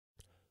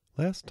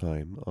Last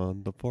time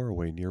on The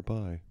Faraway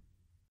Nearby.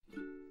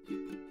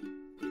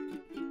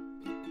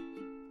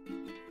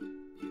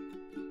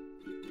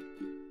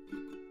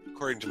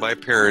 According to my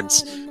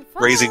parents,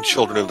 raising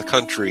children of the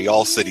country,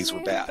 all cities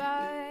were bad.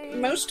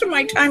 Most of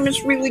my time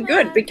is really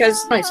good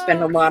because I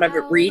spend a lot of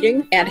it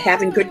reading and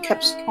having good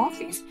cups of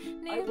coffee.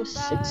 I was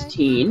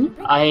 16.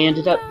 I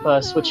ended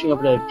up switching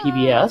over to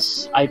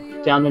PBS. I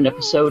found an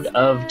episode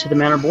of To the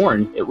Manor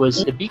Born. It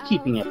was a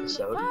beekeeping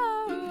episode.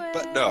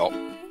 But no,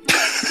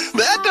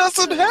 that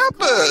doesn't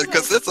happen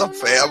because it's a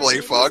family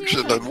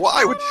function, and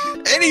why would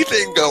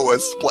anything go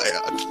as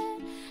planned?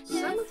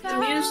 Some of the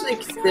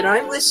music that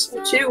I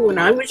listened to when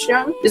I was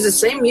young is the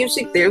same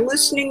music they're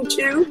listening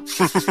to.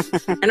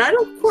 And I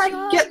don't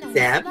quite get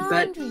that,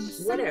 but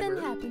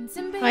whatever.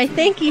 I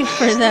thank you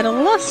for that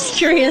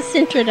illustrious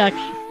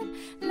introduction.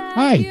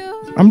 Hi,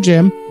 I'm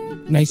Jim.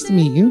 Nice to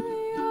meet you.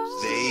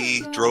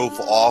 They drove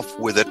off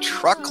with a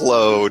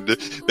truckload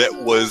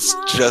that was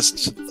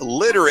just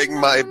littering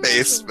my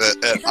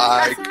basement, and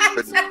I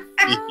couldn't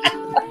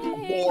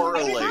be more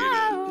elated.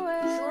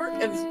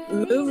 Short of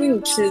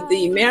moving to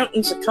the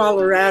mountains of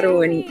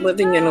Colorado and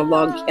living in a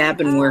log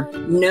cabin where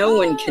no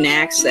one can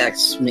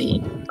access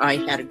me, I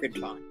had a good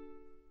time.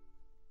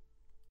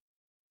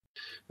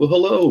 Well,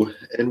 hello,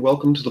 and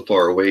welcome to The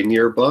Faraway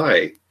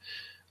Nearby.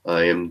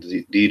 I am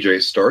DJ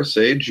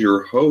Starsage,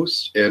 your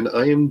host, and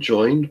I am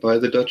joined by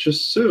the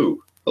Duchess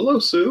Sue. Hello,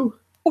 Sue.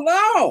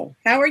 Hello,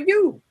 how are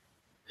you?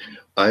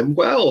 I'm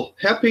well.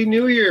 Happy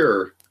New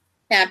Year.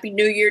 Happy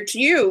New Year to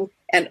you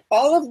and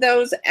all of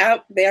those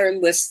out there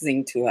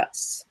listening to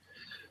us.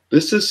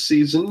 This is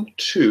season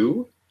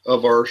 2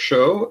 of our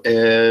show,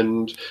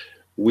 and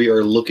we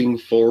are looking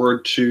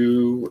forward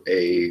to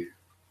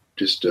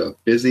just a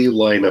busy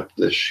lineup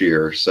this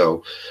year.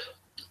 So,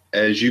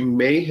 as you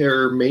may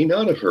or may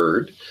not have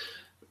heard,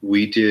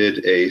 we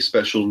did a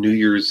special New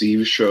Year's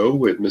Eve show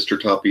with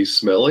Mr. Toppy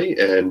Smelly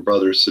and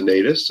Brother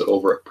Sinatus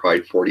over at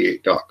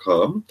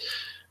Pride48.com.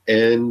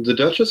 And the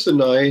Duchess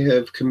and I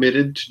have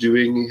committed to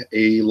doing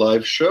a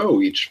live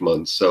show each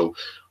month. So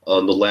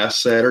on the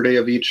last Saturday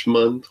of each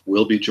month,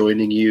 we'll be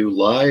joining you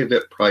live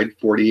at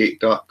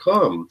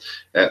Pride48.com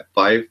at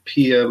 5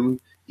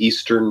 p.m.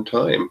 Eastern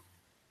Time.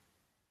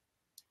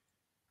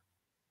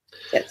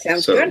 That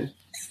sounds good.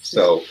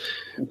 So,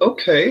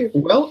 okay.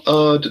 Well,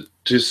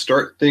 to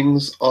start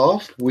things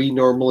off, we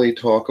normally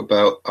talk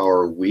about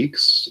our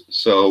weeks.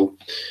 So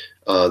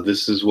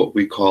this is what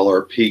we call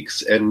our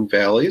peaks and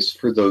valleys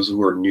for those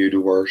who are new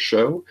to our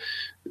show.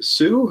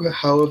 Sue,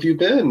 how have you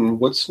been?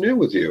 What's new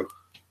with you?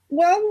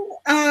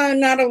 Well,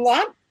 not a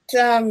lot.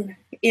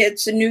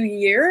 It's a new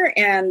year,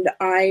 and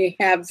I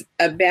have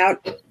I've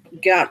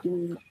got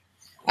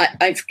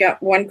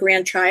one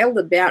grandchild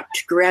about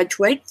to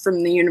graduate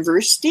from the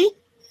university.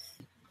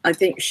 I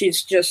think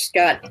she's just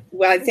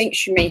I think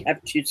she may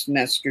have 2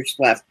 semesters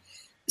left,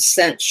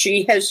 since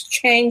she has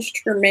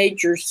changed her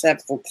major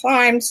several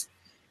times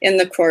in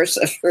the course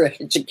of her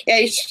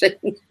education.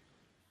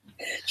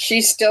 She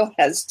still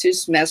has 2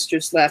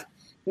 semesters left,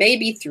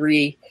 maybe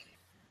 3.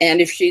 And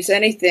if she's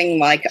anything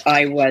like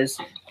I was,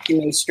 she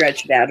may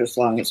stretch it out as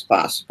long as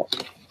possible.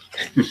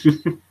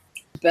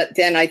 But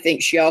then I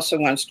think she also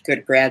wants to go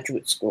to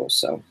graduate school,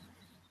 so.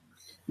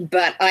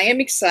 But I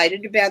am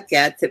excited about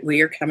that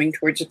we are coming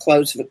towards a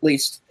close of at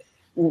least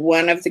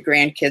one of the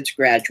grandkids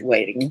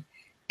graduating.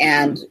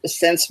 And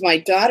since my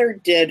daughter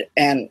did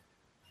an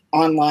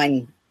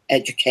online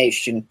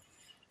education,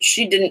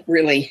 she didn't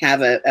really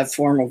have a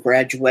formal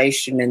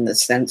graduation in the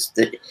sense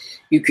that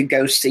you could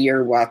go see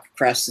her walk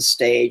across the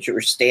stage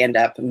or stand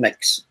up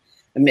amidst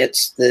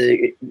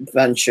the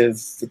bunch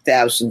of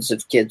thousands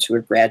of kids who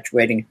are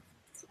graduating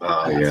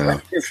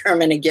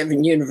from any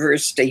given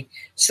university.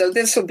 So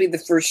this will be the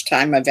first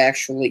time I've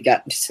actually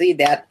gotten to see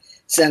that,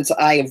 since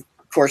I, of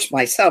course,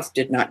 myself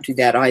did not do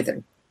that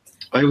either.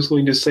 I was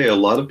going to say a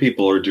lot of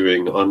people are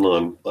doing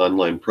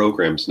online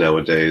programs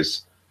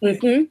nowadays.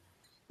 Mm-hmm.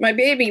 My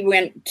baby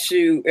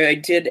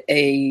did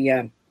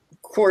a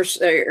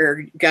course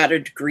or got a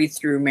degree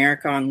through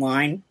America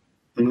Online.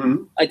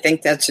 Mm-hmm. I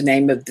think that's the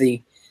name of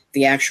the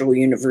actual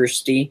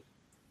university.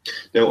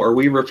 Now, are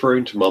we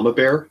referring to Mama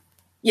Bear?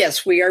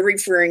 Yes, we are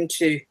referring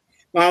to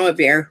Mama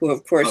Bear, who,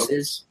 of course,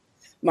 is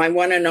my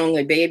one and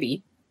only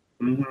baby.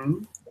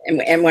 Mm-hmm.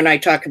 And when I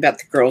talk about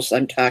the girls,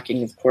 I'm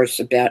talking, of course,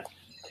 about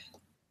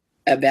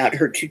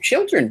her 2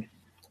 children.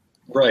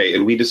 Right,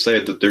 and we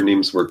decided that their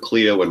names were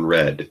Cleo and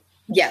Red.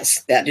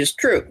 Yes, that is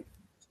true.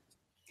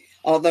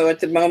 Although at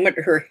the moment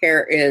her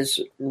hair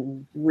is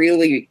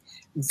really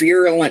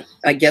virulent.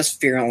 I guess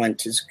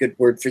virulent is a good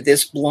word for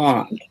this,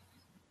 blonde.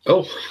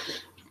 Oh.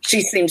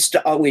 She seems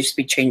to always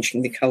be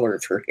changing the color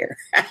of her hair.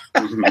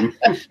 Mm-hmm.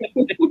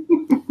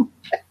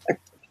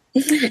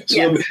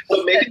 So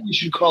maybe you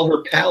should call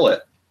her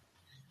Palette.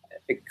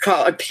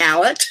 Call a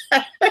palette?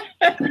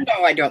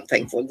 No, I don't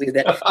think we'll do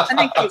that. I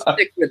think we'll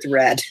stick with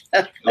Red.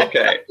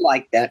 Okay.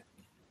 Like that.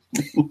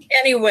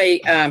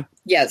 Anyway,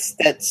 yes,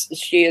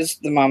 she is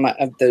the mama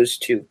of those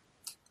 2.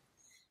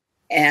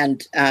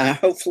 And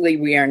hopefully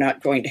we are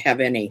not going to have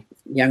any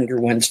younger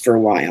ones for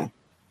a while.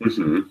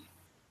 Mm-hmm.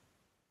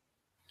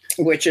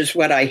 which is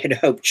what I had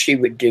hoped she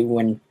would do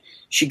when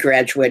she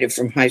graduated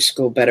from high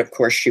school. But of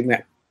course, she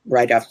went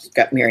right off,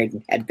 got married,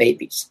 and had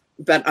babies.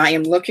 But I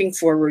am looking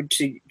forward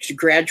to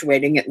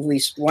graduating at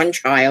least one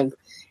child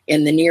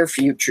in the near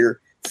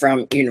future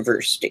from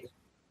university.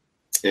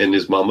 And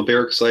is Mama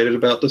Bear excited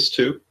about this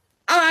too?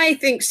 I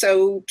think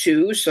so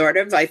too, sort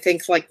of. I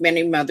think, like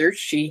many mothers,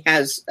 she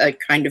has a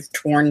kind of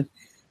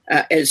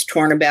is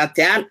torn about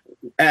that.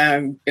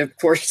 Of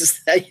course,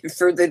 the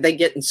further they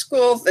get in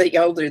school, the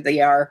older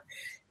they are,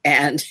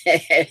 and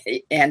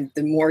and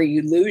the more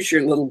you lose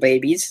your little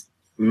babies,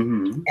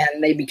 Mm-hmm.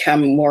 and they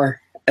become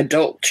more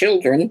adult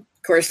children.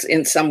 Of course,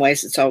 in some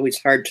ways, it's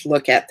always hard to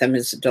look at them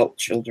as adult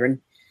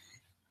children.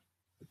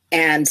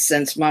 And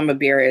since Mama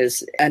Bear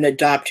is an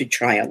adopted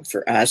child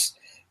for us,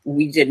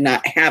 we did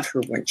not have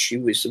her when she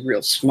was a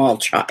real small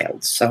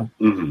child. So,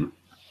 Mm-hmm.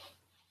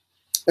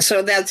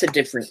 so that's a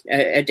different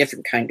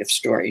kind of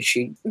story.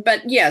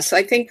 But yes,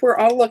 I think we're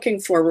all looking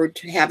forward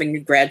to having a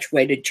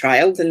graduated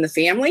child in the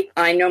family.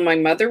 I know my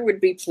mother would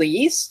be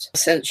pleased,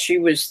 since she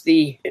was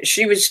the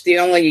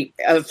only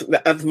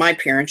of my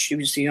parents. She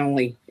was the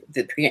only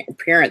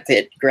parent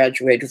that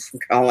graduated from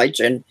college,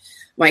 and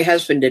my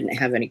husband didn't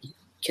have any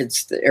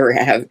kids or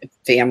have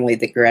family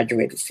that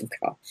graduated from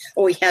college.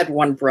 Oh, he had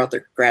one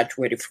brother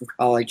graduated from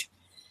college.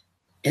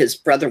 His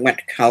brother went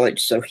to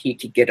college so he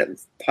could get a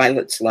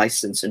pilot's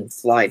license and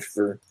fly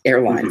for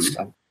airlines.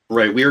 Mm-hmm. So.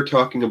 Right. We are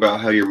talking about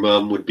how your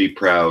mom would be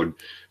proud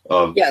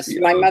of. Yes,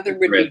 my mother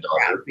would be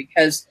proud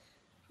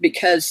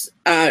because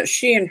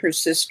she and her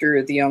sister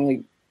are the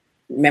only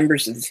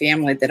members of the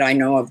family that I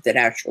know of that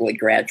actually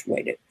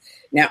graduated.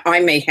 Now, I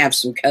may have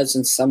some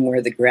cousins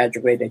somewhere that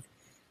graduated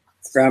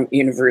from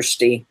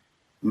university.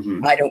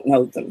 Mm-hmm. I don't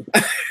know them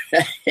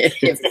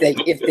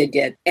if they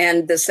did,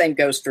 and the same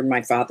goes for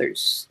my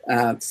father's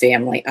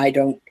family. I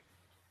don't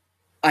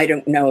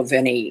know of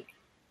any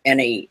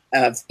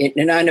of it.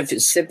 None of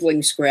his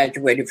siblings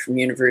graduated from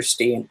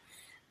university,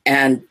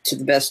 and to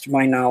the best of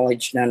my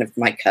knowledge, none of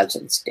my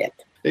cousins did.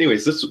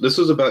 Anyways, this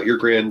was about your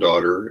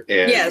granddaughter,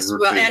 and yes.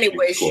 Well,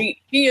 anyway, she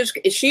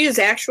is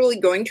actually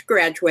going to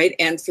graduate,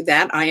 and for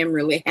that I am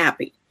really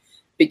happy,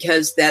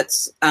 because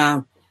that's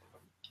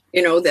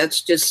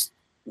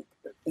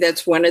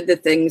that's one of the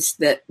things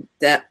that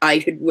I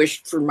had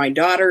wished for my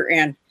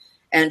daughter,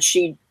 and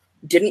she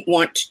didn't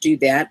want to do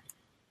that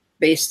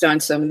based on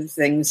some of the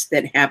things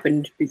that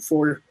happened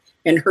before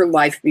in her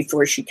life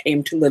before she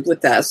came to live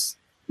with us,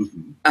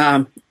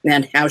 Mm-hmm.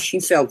 And how she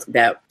felt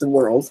about the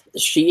world.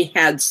 She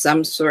had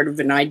some sort of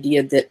an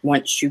idea that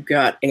once you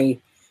got a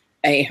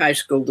high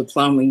school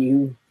diploma,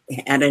 you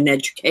had an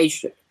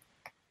education,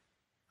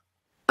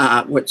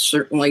 which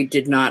certainly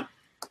did not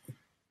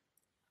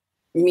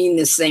mean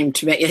the same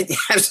to me.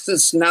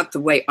 That's not the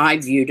way I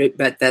viewed it,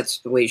 but that's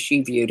the way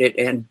she viewed it,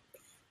 and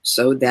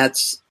so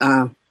that's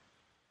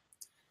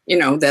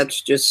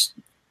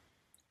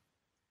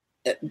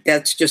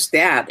that's just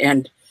that.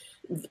 And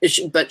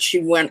but she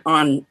went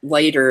on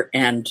later,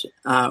 and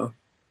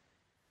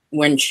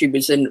when she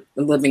was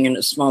living in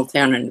a small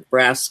town in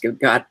Nebraska,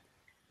 got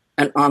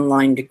an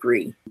online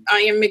degree. I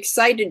am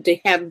excited to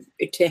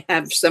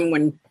have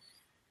someone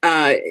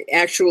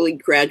actually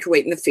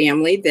graduate in the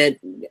family. That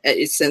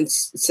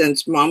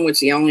since Mom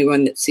was the only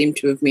one that seemed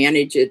to have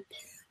managed it,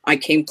 I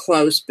came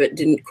close but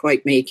didn't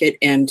quite make it,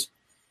 and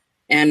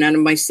none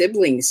of my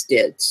siblings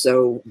did.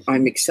 So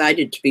I'm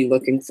excited to be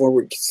looking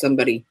forward to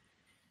somebody,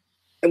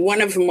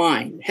 one of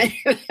mine,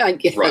 I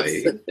guess.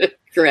 Right.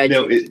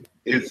 Graduate. Now,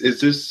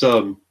 is this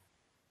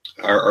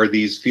are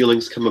these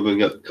feelings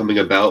coming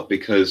about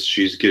because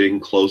she's getting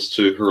close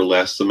to her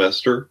last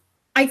semester?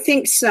 I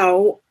think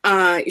so.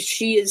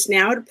 She is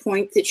now at a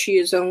point that she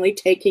is only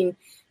taking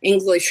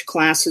English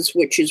classes,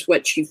 which is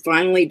what she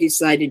finally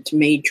decided to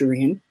major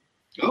in.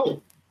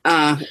 Oh.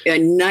 A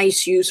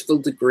nice, useful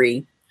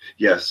degree.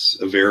 Yes,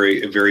 a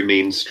very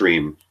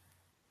mainstream.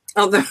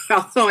 Although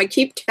I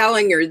keep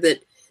telling her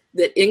that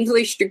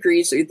English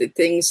degrees are the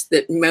things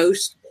that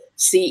most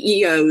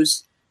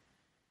CEOs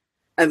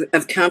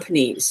of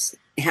companies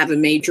have a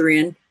major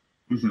in.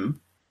 Mm-hmm.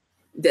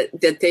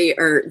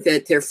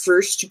 That their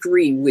first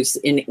degree was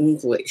in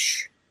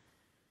English,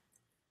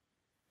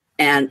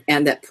 and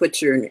that puts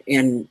her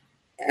in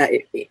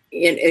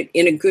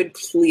a good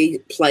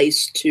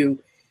place to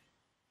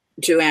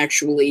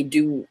actually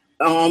do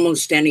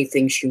almost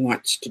anything she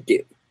wants to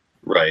do.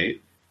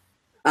 Right.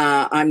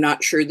 I'm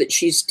not sure that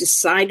she's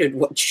decided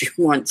what she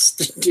wants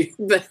to do,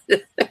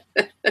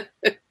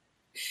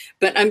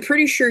 but I'm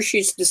pretty sure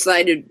she's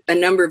decided a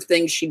number of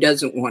things she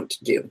doesn't want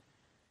to do.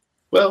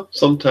 Well,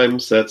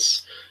 sometimes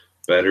that's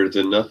better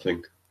than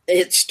nothing.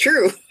 It's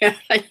true. But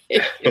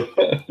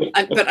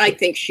I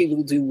think she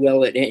will do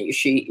well at it.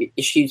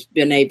 She's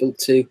been able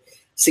to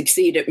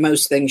succeed at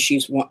most things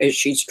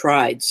she's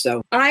tried.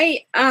 So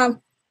I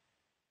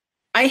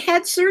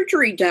had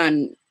surgery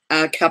done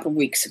a couple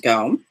weeks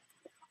ago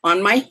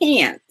on my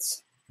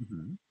hands.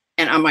 Mm-hmm.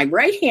 And on my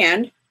right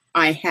hand,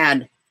 I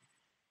had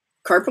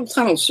carpal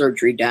tunnel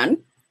surgery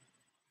done.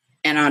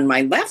 And on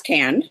my left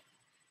hand,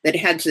 that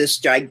had this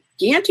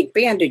gigantic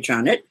bandage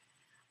on it.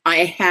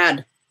 I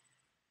had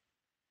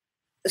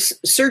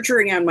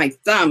surgery on my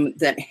thumb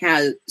that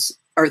has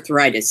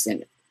arthritis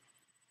in it.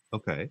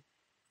 Okay.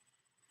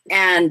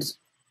 And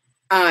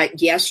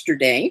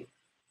yesterday,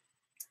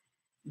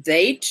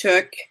 they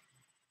took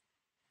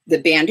the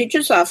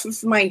bandages off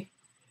of my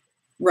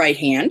right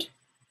hand.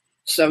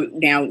 So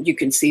now you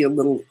can see a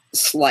little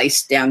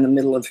slice down the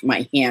middle of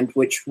my hand,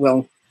 which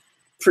will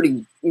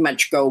pretty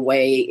much go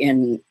away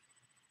in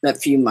a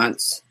few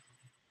months.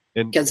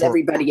 Because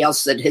everybody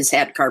else that has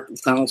had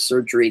carpal tunnel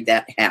surgery,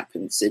 that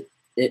happens.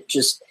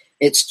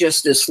 It's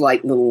just a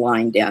slight little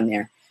line down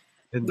there.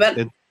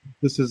 And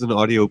this is an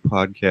audio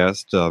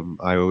podcast.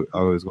 I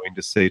was going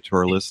to say to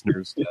our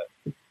listeners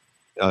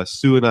that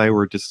Sue and I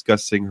were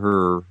discussing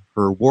her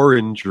war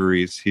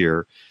injuries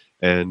here.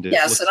 And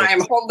yes, and I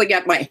am holding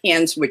up my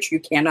hands, which you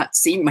cannot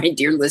see, my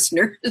dear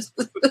listeners. It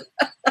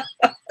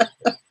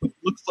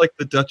looks like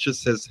the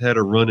Duchess has had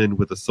a run-in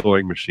with a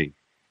sewing machine.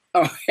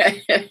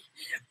 Okay.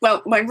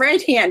 Well, my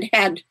right hand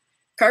had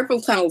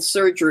carpal tunnel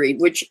surgery,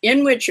 which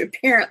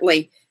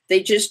apparently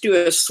they just do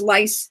a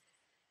slice,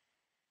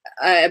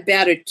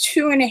 about a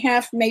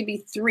 2.5,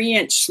 maybe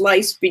 3-inch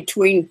slice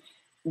between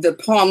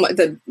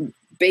the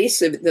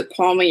base of the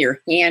palm of your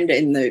hand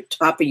and the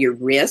top of your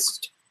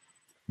wrist.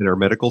 And our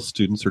medical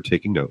students are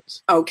taking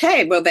notes.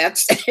 Okay, well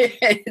that's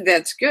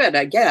that's good,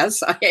 I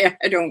guess. I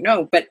don't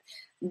know, but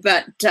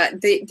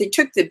they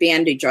took the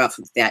bandage off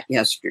of that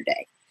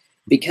yesterday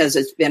because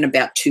it's been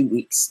about 2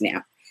 weeks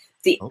now.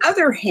 The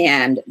other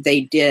hand,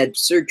 they did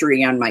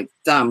surgery on my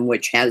thumb,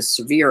 which has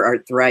severe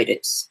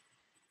arthritis,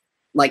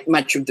 like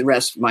much of the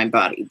rest of my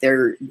body.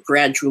 They're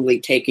gradually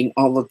taking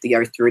all of the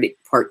arthritic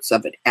parts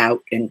of it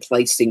out and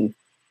placing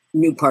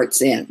new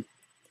parts in.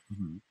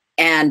 Mm-hmm.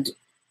 And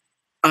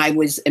I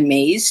was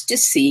amazed to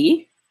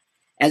see,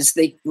 as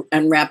they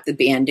unwrapped the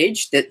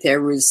bandage, that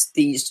there was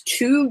these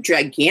 2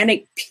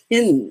 gigantic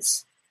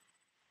pins,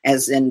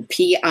 as in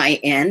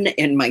PIN,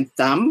 in my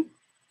thumb.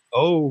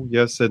 Oh,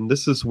 yes, and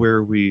this is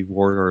where we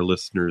warn our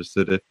listeners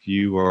that if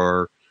you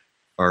are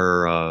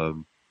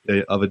of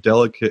a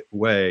delicate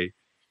way,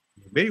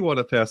 you may want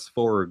to fast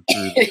forward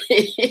through.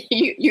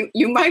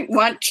 you might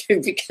want to,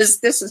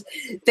 because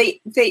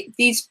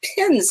these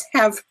pins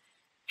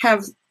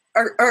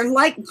are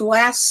like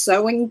glass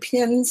sewing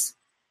pins,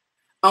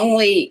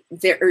 only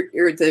they're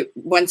the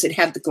ones that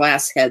have the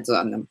glass heads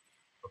on them.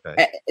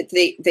 Okay.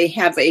 They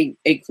have a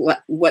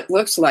what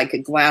looks like a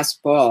glass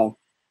ball.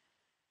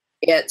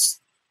 It's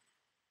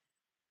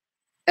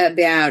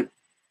about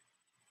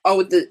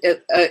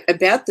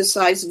about the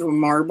size of a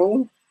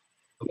marble,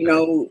 okay,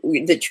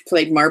 that you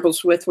played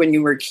marbles with when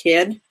you were a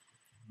kid.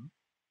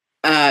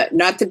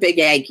 Not the big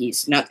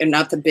Aggies,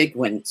 not the big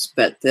ones,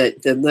 but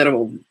the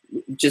little,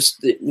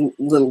 just the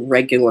little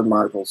regular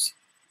marbles.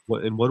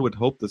 Well, and one would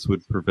hope this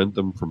would prevent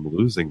them from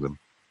losing them.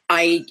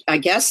 I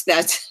guess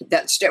that's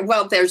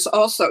well. There's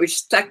also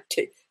stuck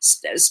to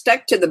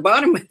the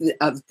bottom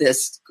of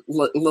this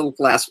little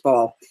glass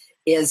ball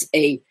is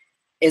a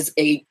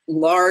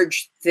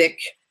large, thick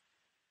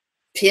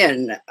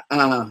pin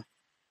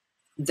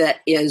that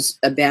is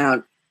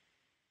about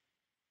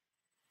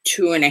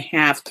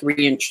 2.5,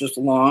 3 inches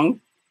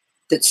long,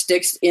 that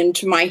sticks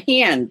into my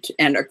hand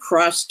and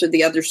across to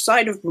the other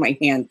side of my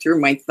hand through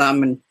my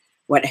thumb and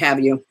what have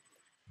you.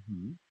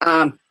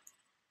 Mm-hmm.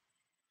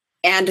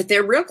 And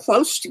they're real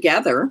close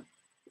together.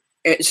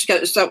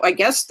 So I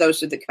guess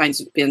those are the kinds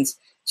of pins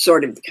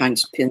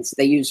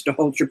they use to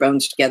hold your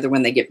bones together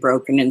when they get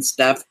broken and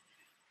stuff.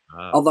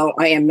 Although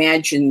I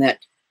imagine that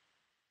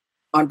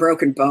on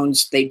broken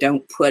bones, they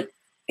don't put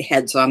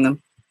heads on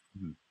them.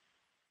 Mm-hmm.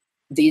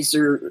 These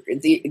are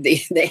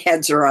the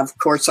heads are, of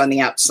course, on the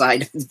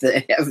outside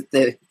of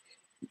the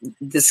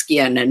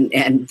skin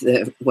and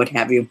the what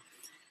have you.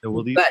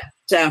 But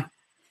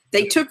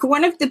they took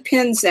one of the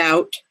pins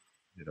out.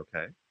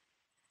 Okay.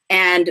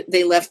 And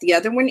they left the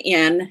other one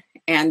in,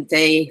 and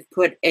they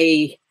put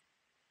a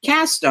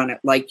cast on it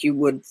like you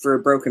would for a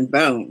broken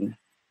bone.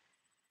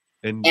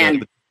 And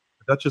the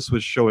Duchess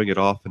was showing it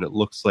off, and it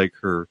looks like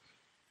her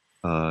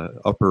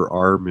upper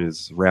arm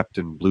is wrapped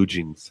in blue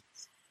jeans.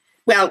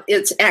 Well,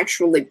 it's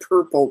actually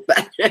purple,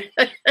 but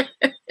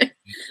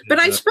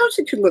I suppose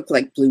it could look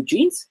like blue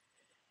jeans.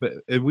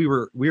 And we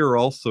were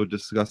also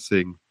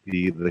discussing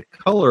the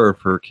color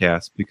of her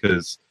cast,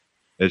 because,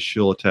 as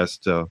she'll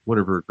attest, one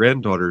of her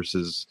granddaughters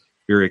is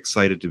very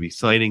excited to be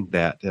signing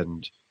that,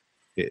 and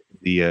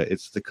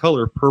it's the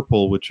color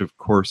purple, which of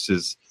course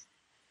is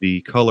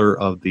the color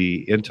of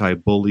the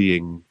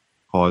anti-bullying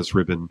cause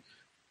ribbon,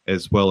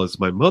 as well as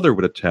my mother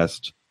would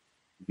attest,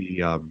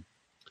 the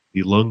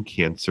lung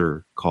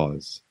cancer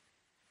cause.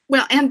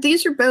 Well, and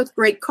these are both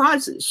great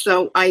causes,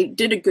 so I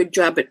did a good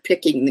job at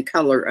picking the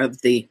color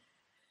of the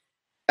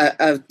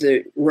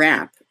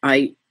wrap.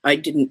 I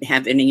didn't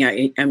have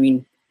any. I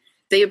mean,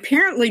 they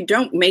apparently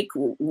don't make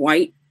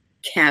white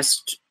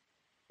cast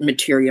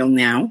material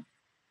now.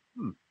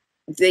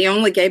 They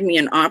only gave me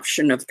an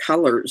option of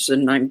colors,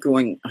 and I'm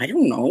going, I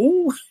don't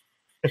know.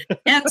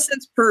 And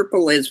since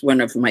purple is one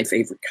of my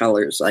favorite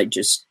colors, I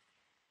just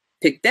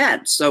pick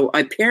that. So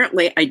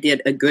apparently I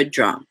did a good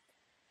job.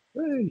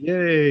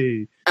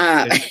 Yay.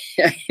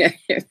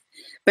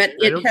 But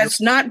it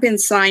has not been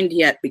signed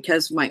yet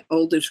because my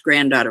oldest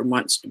granddaughter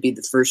wants to be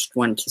the first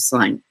one to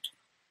sign it.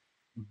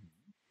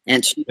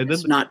 And she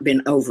has not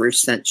been over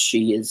since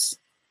she is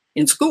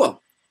in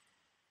school.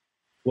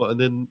 Well, and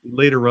then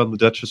later on, the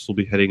Duchess will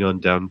be heading on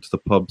down to the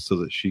pub so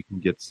that she can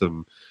get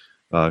some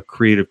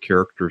creative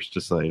characters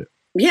to sign it.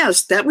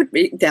 Yes,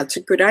 that's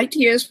a good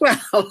idea as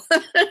well.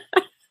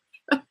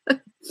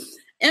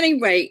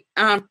 Anyway,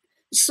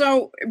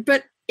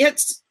 but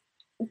it's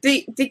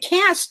the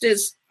cast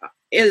is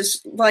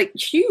like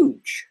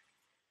huge.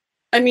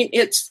 I mean,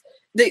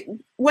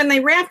 when they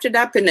wrapped it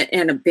up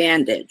in a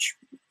bandage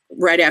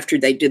right after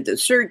they did the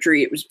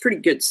surgery, it was pretty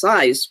good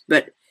size,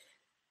 but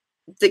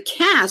the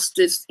cast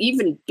is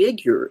even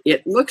bigger.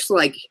 It looks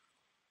like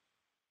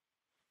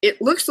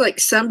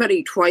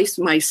somebody twice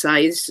my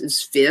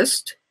size's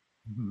fist.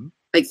 Mm-hmm.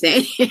 I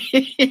think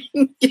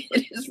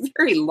it is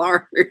very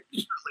large. What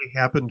really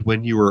happened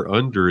when you were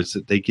under is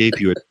that they gave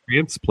you a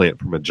transplant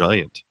from a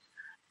giant.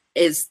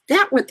 Is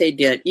that what they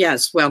did?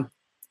 Yes. Well,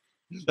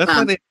 that's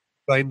why they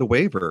signed the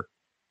waiver.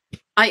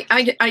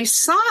 I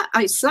saw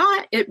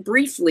it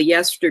briefly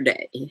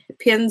yesterday,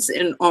 pins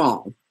and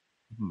all,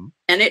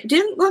 and it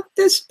didn't look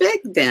this big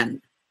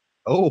then.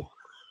 Oh.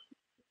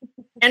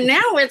 And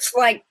now it's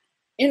like,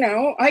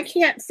 I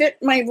can't fit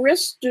my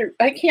wrist, or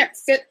I can't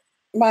fit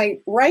my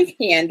right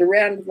hand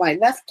around my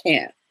left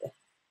hand.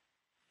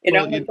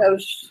 It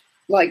goes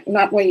like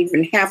not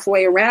even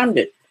halfway around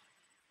it.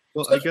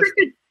 Well, so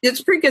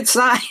it's pretty good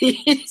size.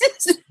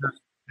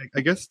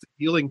 I guess the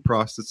healing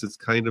process is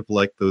kind of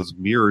like those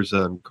mirrors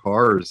on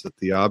cars, that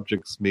the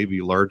objects may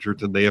be larger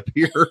than they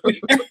appear.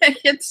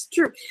 It's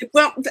true.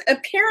 Well,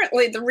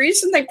 apparently the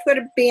reason they put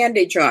a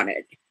bandage on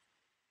it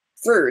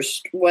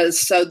first was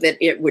so that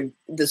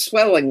the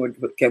swelling would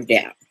go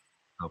down.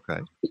 Okay.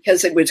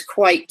 Because it was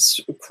quite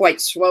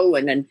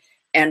swollen,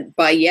 and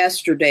by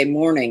yesterday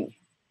morning,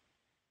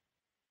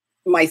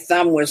 my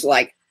thumb was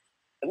like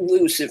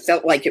loose. It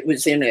felt like it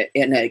was in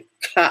a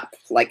cup,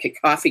 like a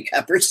coffee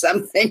cup or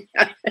something.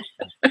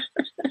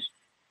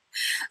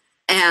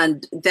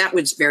 And that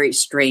was very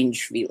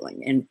strange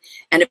feeling.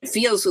 And it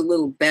feels a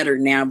little better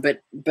now,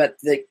 but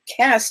the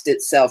cast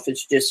itself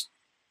is just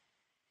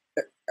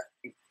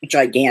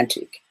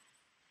gigantic.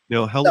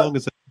 Now, how long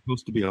is that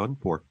supposed to be on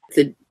for?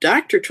 The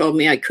doctor told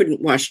me I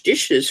couldn't wash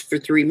dishes for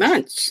 3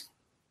 months.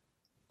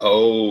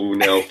 Oh,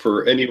 now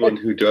for anyone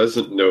who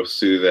doesn't know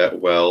Sue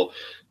that well,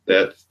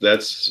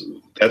 that's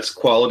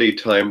quality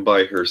time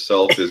by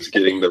herself, is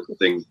getting those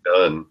things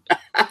done.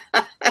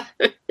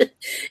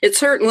 It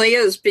certainly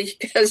is,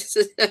 because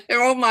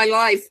all my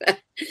life,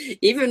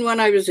 even when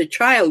I was a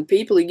child,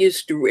 people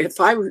used to,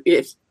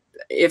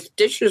 if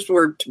dishes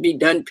were to be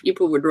done,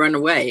 people would run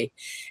away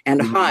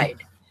and hide.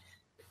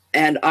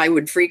 And I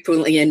would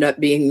frequently end up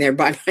being there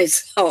by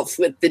myself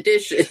with the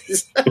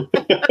dishes.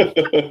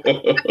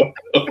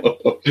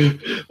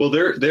 Well,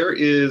 there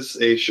is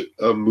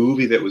a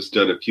movie that was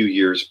done a few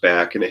years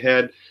back, and it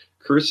had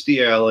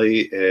Kirstie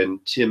Alley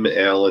and Tim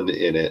Allen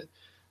in it.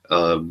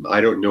 I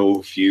don't know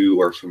if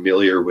you are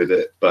familiar with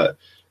it, but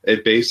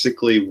it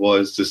basically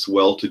was this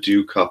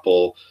well-to-do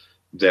couple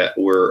that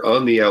were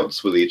on the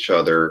outs with each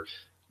other.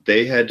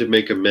 They had to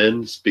make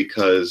amends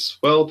because,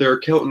 well, their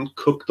accountant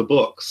cooked the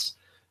books.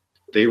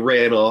 They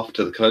ran off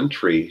to the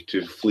country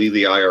to flee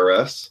the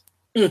IRS.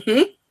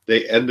 Mm-hmm.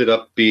 They ended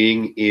up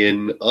being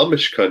in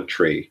Amish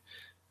country.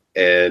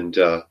 And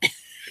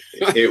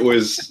there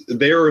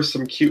were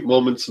some cute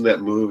moments in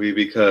that movie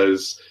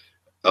because,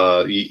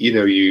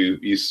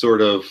 you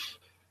sort of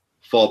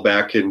fall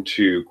back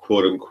into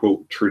quote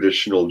unquote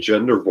traditional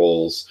gender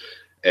roles.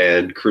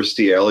 And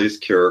Kirstie Alley's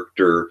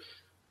character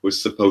was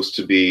supposed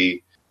to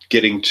be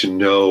getting to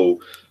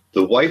know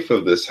the wife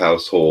of this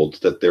household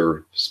that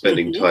they're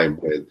spending time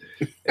with.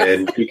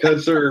 And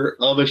because they're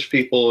Amish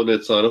people and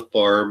it's on a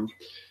farm,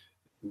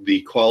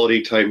 the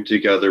quality time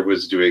together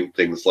was doing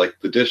things like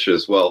the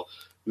dishes. Well,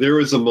 there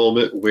was a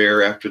moment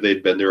where after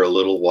they'd been there a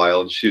little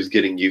while and she was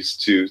getting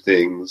used to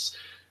things,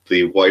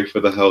 the wife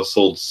of the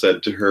household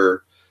said to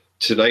her,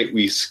 "Tonight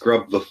we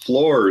scrub the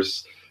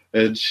floors."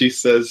 And she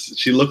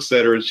looks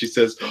at her and she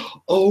says,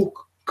 "Oh,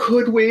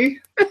 could we?"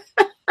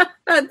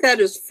 That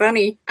is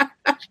funny.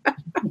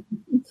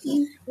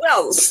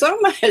 Well, so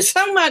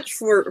much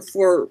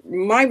for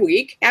my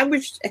week. How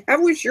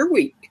was your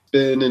week?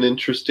 Been an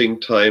interesting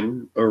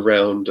time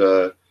around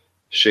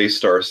Shea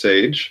Star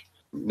Sage.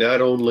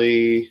 Not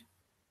only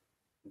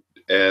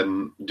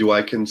do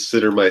I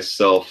consider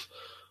myself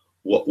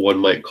what one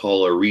might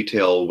call a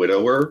retail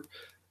widower,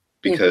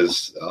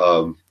 because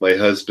my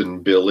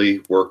husband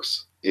Billy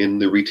works in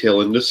the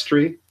retail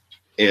industry,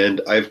 and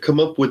I've come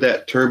up with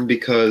that term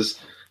because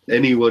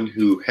anyone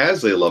who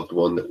has a loved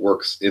one that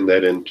works in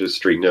that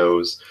industry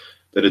knows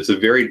that it's a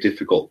very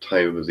difficult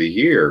time of the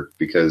year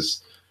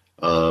because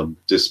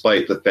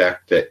despite the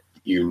fact that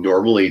you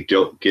normally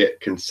don't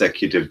get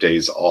consecutive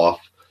days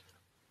off,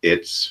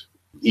 it's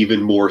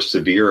even more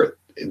severe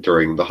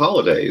during the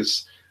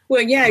holidays.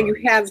 Well, yeah, you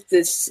have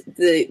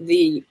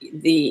the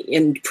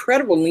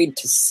incredible need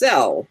to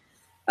sell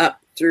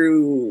up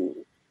through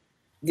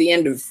the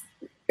end of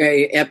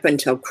up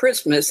until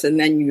Christmas, and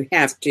then you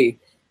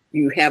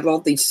have all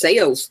these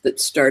sales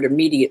that start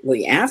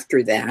immediately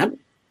after that.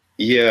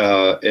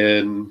 Yeah,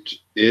 and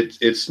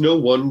it's no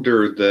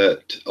wonder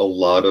that a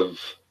lot of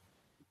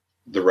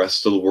the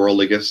rest of the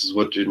world, I guess is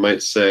what you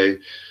might say,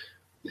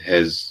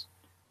 has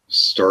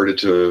started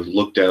to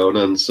look down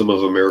on some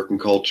of American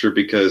culture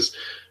because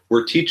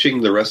we're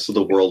teaching the rest of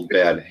the world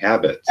bad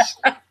habits.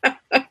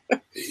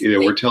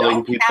 We're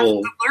telling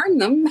people have to learn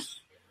them.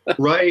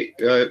 right.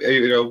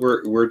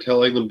 We're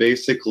telling them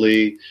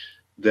basically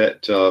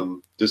that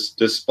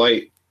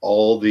despite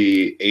all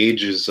the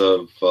ages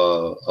of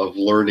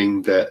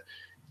learning that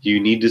you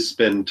need to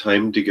spend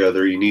time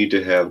together, you need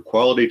to have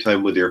quality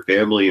time with your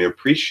family and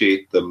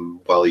appreciate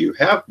them while you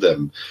have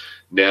them.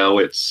 Now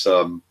it's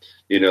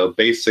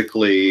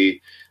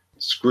basically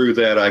screw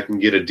that. I can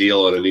get a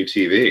deal on a new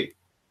TV.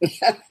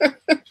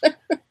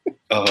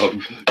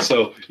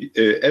 So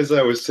as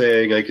I was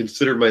saying, I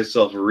consider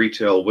myself a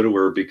retail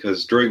widower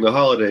because during the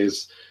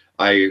holidays,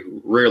 I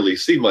rarely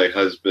see my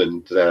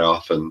husband that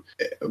often.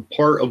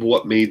 Part of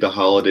what made the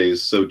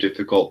holidays so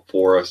difficult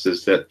for us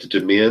is that the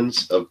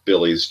demands of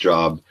Billy's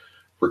job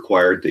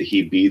required that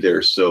he be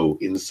there so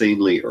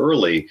insanely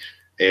early.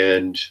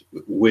 And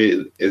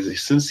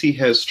since he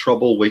has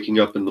trouble waking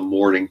up in the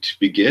morning to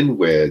begin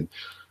with,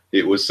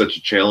 it was such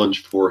a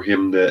challenge for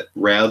him that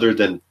rather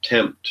than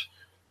tempt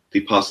the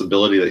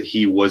possibility that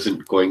he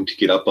wasn't going to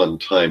get up on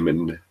time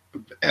and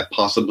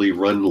possibly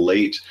run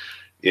late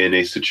in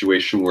a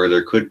situation where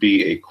there could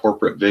be a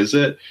corporate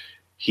visit,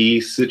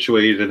 he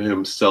situated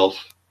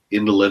himself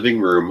in the living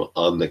room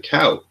on the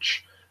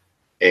couch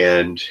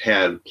and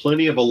had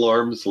plenty of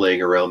alarms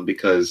laying around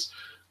because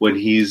when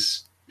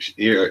he's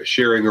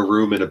sharing a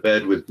room and a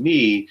bed with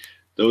me,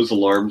 those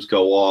alarms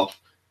go off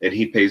and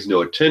he pays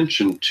no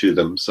attention to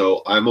them.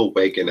 So I'm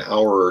awake an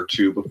hour or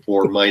two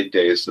before my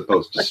day is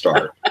supposed to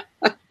start.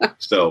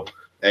 So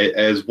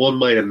as one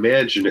might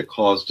imagine, it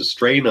caused a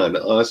strain on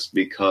us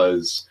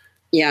because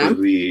for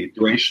the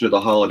duration of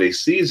the holiday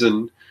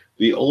season,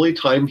 the only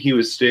time he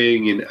was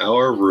staying in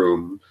our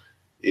room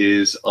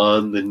is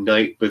on the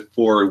night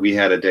before we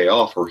had a day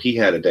off or he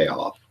had a day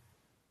off.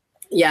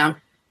 Yeah.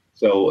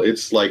 So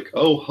it's like,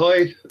 oh,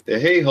 hi,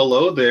 hey,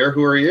 hello there.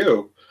 Who are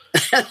you?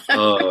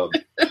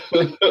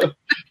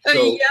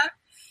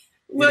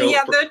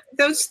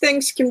 Those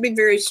things can be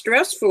very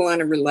stressful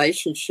in a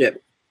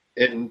relationship.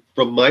 And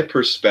from my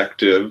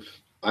perspective,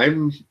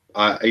 I've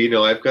got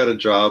a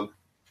job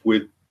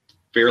with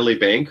fairly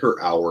banker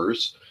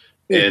hours,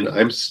 and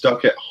I'm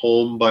stuck at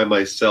home by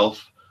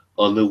myself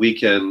on the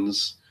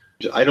weekends.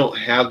 I don't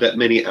have that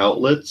many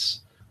outlets.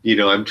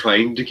 I'm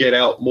trying to get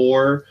out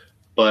more,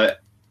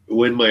 but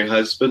when my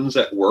husband's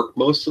at work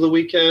most of the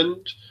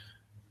weekend,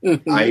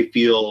 I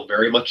feel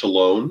very much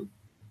alone.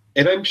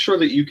 And I'm sure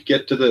that you could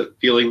get to the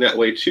feeling that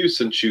way too,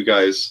 since you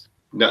guys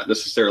not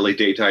necessarily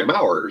daytime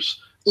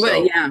hours.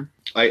 Well, yeah.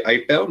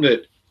 I found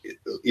it,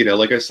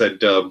 like I said,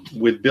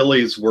 with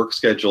Billy's work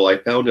schedule, I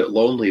found it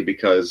lonely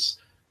because,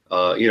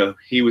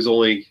 he was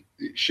only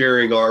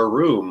sharing our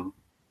room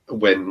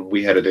when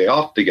we had a day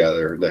off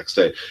together next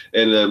day.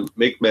 And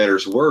make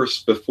matters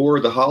worse, before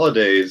the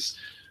holidays,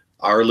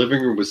 our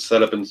living room was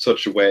set up in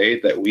such a way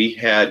that we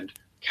had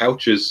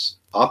couches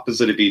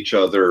opposite of each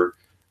other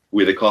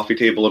with a coffee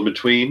table in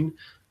between.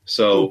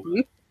 So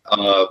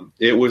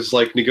it was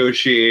like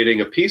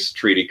negotiating a peace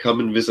treaty. Come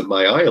and visit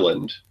my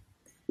island.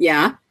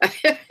 Yeah.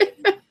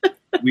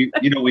 we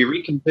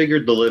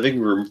reconfigured the living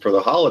room for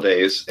the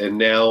holidays, and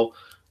now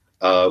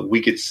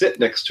we could sit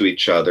next to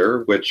each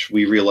other, which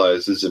we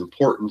realize is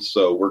important.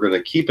 So we're going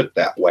to keep it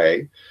that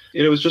way.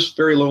 And it was just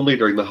very lonely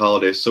during the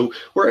holidays. So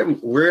where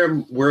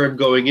I'm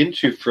going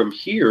into from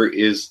here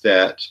is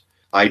that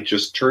I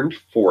just turned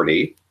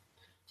 40,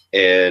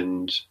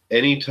 and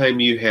anytime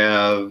you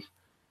have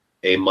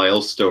a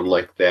milestone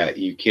like that,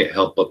 you can't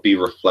help but be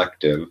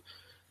reflective.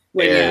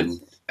 Well, and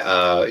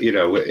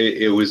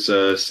it was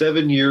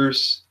 7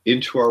 years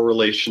into our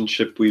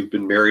relationship. We've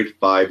been married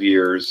 5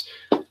 years.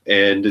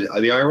 And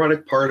the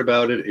ironic part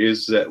about it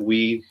is that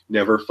we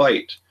never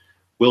fight.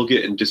 We'll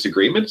get in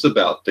disagreements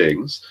about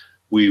things.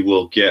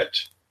 We'll get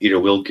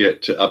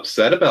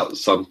upset about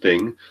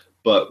something,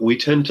 but we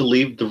tend to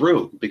leave the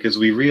room because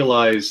we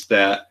realize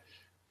that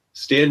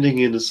standing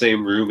in the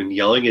same room and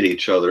yelling at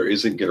each other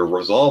isn't going to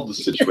resolve the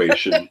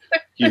situation.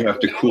 You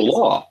have to cool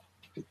off.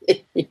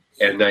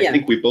 And I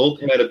think we both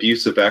had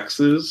abusive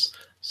exes,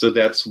 so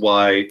that's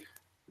why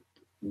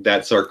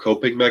that's our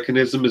coping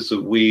mechanism, is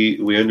that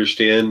we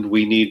understand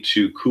we need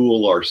to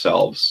cool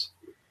ourselves.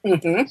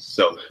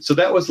 So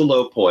that was the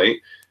low point,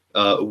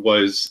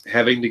 was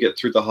having to get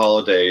through the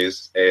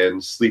holidays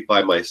and sleep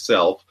by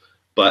myself.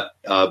 But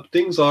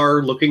things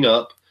are looking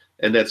up,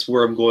 and that's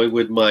where I'm going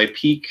with my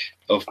peak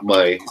of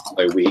my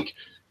week,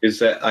 is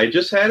that I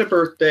just had a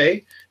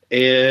birthday,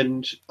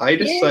 and I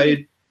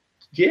decided,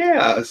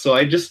 so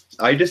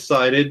I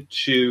decided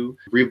to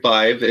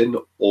revive an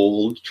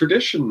old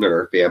tradition in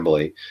our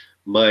family.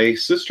 my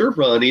sister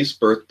Ronnie's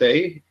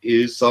birthday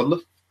is on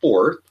the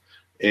 4th,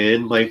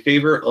 and my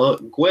favorite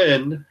Aunt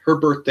Gwen, her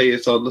birthday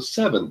is on the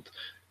 7th.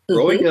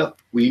 Growing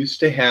up, we used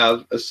to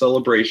have a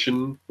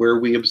celebration where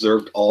we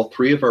observed all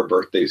three of our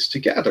birthdays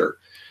together.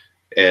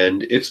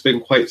 And it's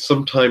been quite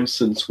some time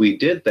since we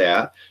did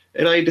that,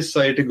 and I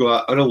decided to go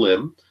out on a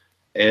limb,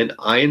 and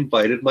I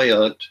invited my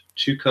aunt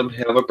to come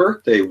have a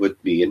birthday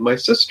with me and my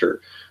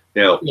sister.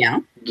 Now,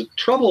 the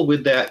trouble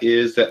with that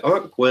is that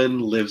Aunt Gwen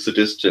lives a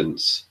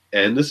distance,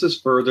 and this is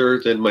further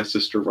than my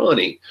sister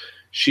Ronnie.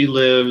 She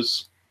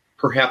lives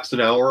perhaps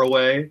an hour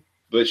away,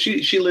 but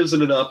she lives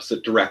in an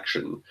opposite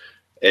direction.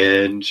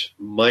 And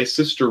my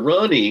sister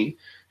Ronnie,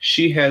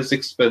 she has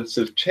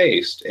expensive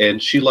taste,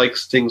 and she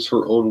likes things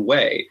her own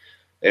way.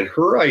 And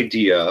her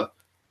idea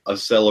of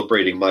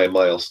celebrating my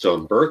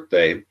milestone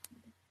birthday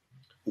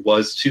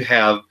was to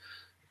have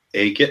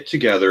a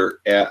get-together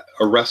at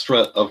a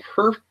restaurant of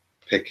her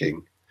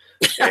picking.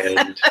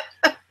 And,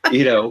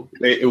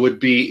 it would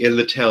be in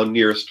the town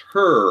nearest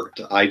her.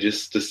 I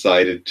just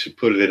decided to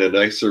put it in a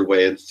nicer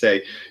way and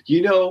say,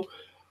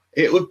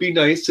 it would be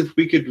nice if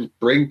we could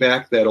bring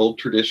back that old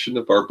tradition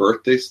of our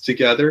birthdays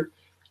together.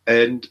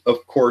 And,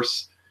 of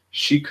course,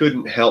 she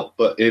couldn't help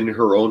but in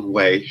her own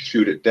way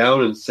shoot it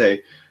down and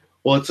say,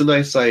 well, it's a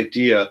nice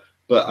idea,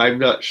 but I'm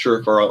not sure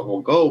if our aunt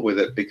will go with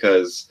it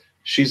because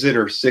she's in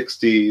her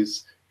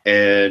 60s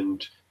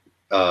and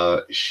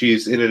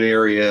she's in an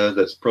area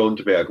that's prone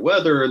to bad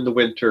weather in the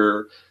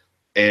winter.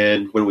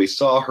 And when we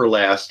saw her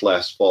last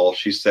fall,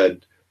 she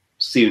said,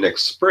 see you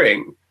next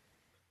spring.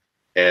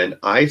 And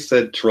I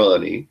said to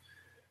Ronnie,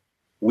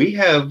 we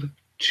have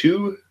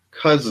two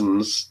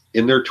cousins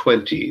in their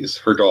 20s,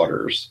 her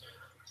daughters.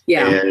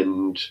 Yeah.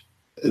 And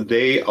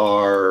they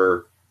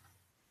are,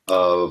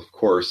 of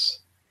course,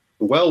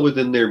 well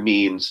within their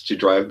means to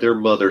drive their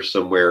mother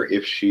somewhere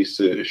if she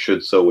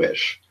should so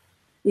wish.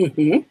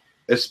 Mm-hmm.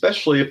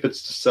 Especially if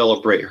it's to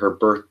celebrate her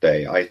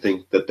birthday. I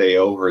think that they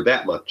owe her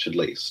that much at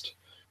least.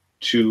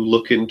 To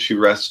look into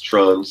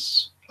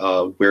restaurants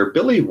where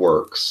Billy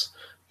works,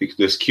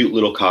 this cute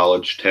little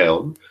college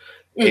town.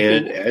 Mm-hmm.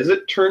 And as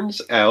it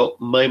turns out,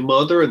 my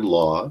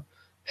mother-in-law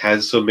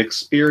has some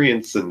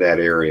experience in that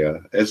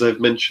area. As I've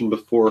mentioned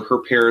before, her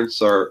parents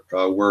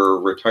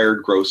were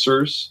retired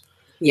grocers.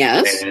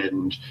 Yes.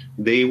 And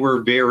they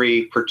were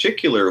very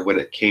particular when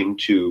it came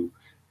to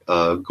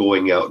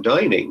going out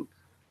dining.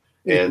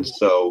 Mm-hmm. And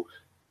so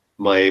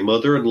my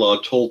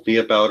mother-in-law told me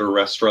about a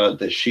restaurant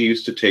that she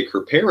used to take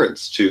her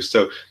parents to.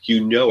 So,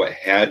 it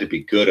had to be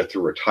good if the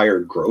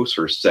retired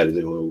grocer said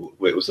it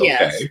was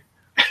okay.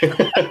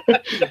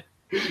 Yes.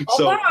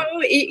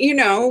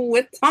 Although,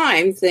 with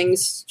time,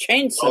 things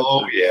change.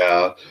 Oh,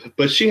 yeah.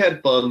 But she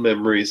had fond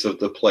memories of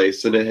the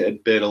place, and it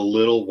had been a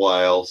little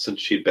while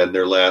since she'd been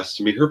there last.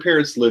 I mean, her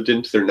parents lived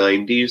into their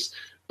 90s,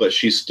 but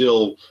she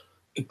still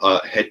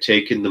had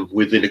taken them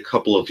within a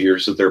couple of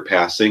years of their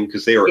passing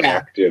because they were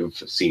active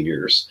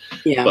seniors.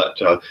 Yeah.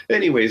 But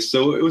anyways,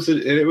 so it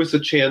was a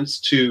chance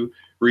to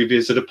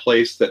revisit a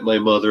place that my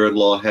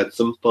mother-in-law had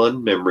some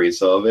fun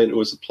memories of, and it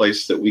was a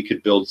place that we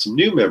could build some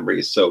new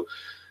memories. So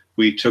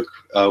we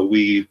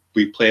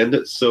planned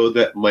it so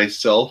that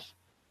myself,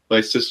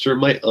 my sister,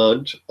 and my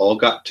aunt all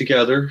got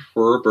together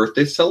for a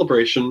birthday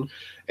celebration.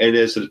 And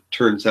as it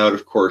turns out,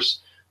 of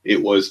course,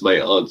 it was my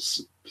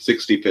aunt's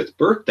 65th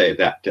birthday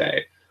that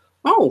day.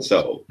 Oh,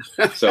 so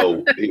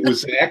it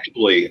was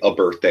actually a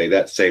birthday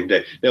that same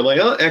day. Now, my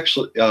aunt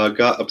actually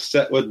got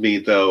upset with me,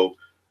 though,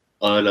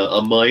 on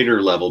a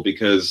minor level,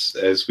 because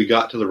as we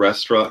got to the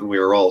restaurant and we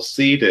were all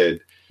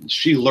seated,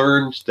 she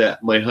learned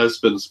that my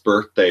husband's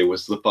birthday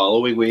was the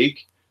following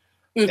week.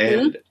 Mm-hmm.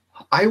 And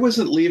I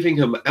wasn't leaving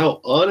him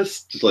out.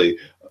 Honestly,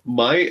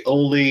 my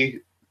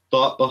only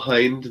thought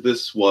behind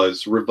this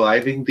was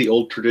reviving the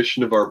old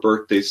tradition of our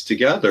birthdays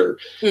together.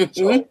 Mm-hmm.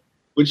 So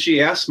when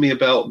she asked me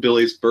about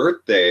Billy's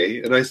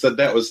birthday, and I said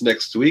that was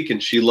next week,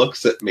 and she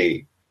looks at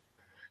me,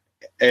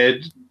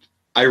 and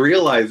I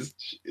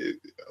realized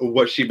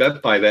what she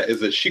meant by that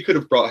is that she could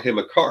have brought him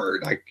a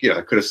card. I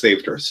could have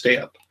saved her a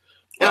stamp.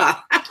 But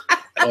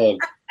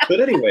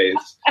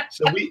anyways,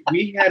 so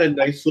we had a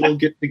nice little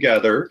get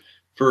together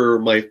for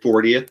my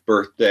 40th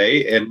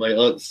birthday and my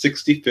aunt's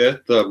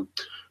 65th.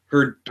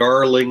 Her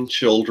darling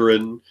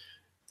children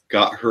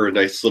got her a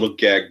nice little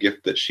gag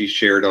gift that she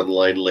shared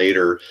online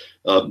later.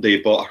 They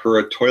bought her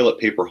a toilet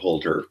paper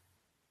holder.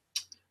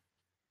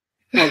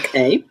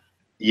 Okay.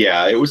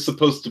 Yeah, it was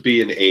supposed to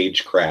be an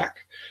age crack,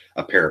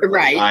 apparently.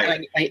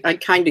 Right. I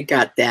kind of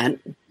got that.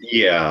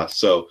 Yeah.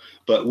 So,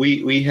 but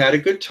we had a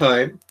good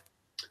time.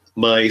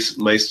 My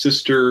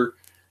sister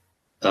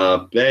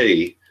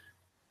Betty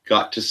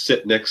got to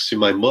sit next to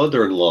my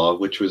mother-in-law,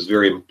 which was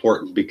very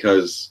important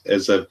because,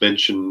 as I've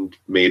mentioned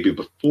maybe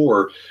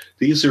before,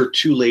 these are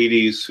two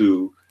ladies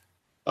who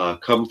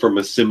come from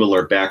a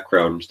similar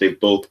background. They've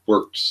both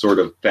worked sort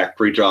of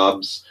factory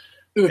jobs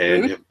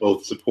and have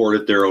both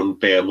supported their own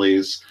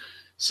families.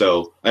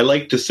 So I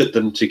like to sit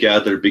them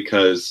together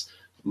because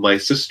my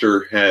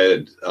sister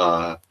had,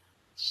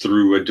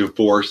 through a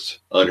divorce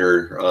on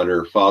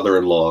her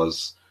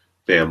father-in-law's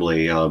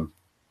family,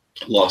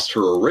 lost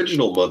her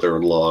original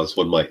mother-in-law, as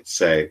one might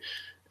say,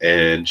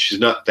 and she's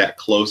not that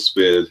close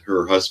with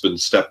her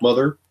husband's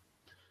stepmother.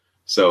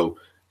 So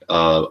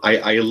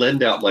I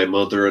lend out my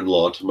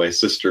mother-in-law to my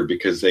sister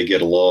because they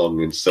get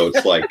along, and so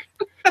it's like,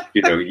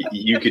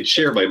 you could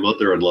share my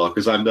mother-in-law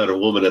because I'm not a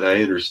woman, and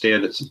I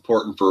understand it's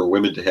important for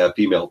women to have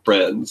female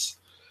friends.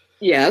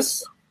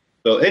 Yes.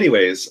 So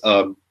anyways,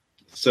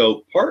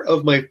 so part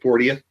of my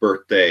 40th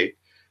birthday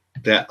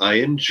that I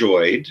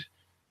enjoyed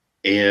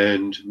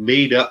and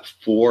made up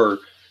for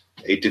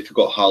a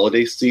difficult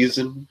holiday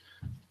season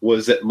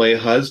was that my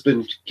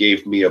husband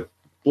gave me a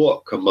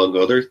book, among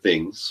other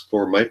things,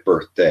 for my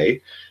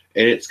birthday.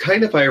 And it's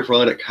kind of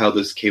ironic how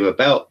this came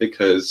about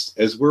because,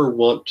 as we're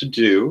wont to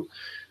do,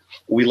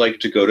 we like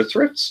to go to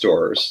thrift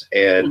stores.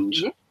 And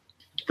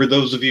for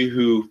those of you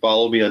who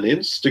follow me on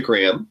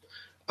Instagram,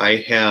 I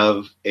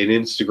have an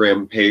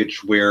Instagram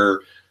page where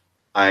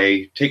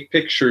I take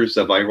pictures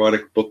of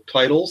ironic book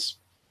titles.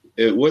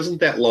 It wasn't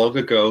that long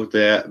ago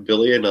that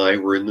Billy and I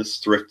were in this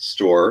thrift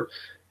store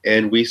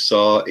and we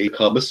saw a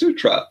Kama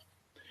Sutra.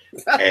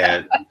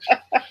 And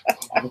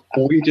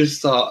we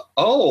just thought,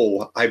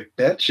 oh, I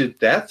bet you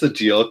that's a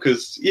deal,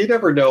 because you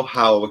never know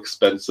how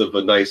expensive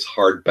a nice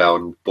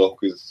hardbound book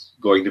is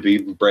going to be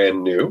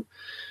brand new.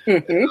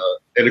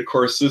 And of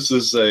course, this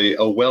is a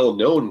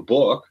well-known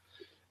book.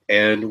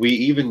 And we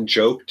even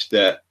joked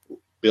that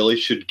Billy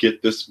should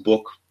get this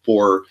book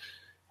for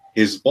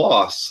his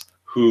boss,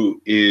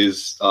 who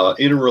is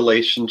in a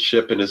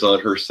relationship and is on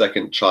her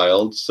second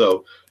child.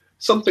 So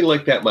something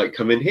like that might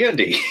come in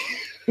handy.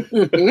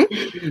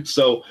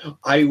 So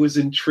I was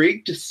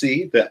intrigued to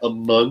see that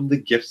among the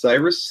gifts I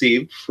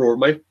received for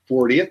my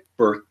 40th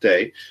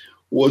birthday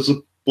was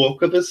a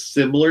book of a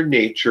similar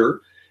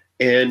nature.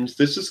 And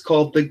this is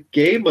called the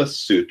Kama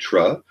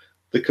Sutra,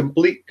 The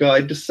Complete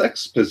Guide to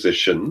Sex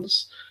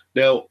Positions.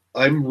 Now,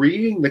 I'm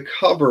reading the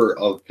cover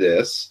of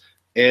this,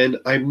 and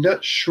I'm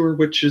not sure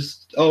which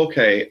is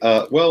okay.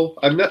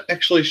 I'm not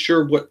actually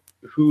sure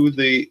who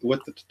the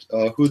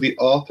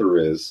author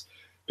is,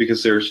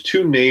 because there's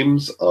two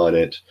names on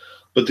it.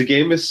 But the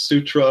Kama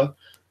Sutra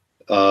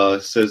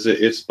says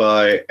it's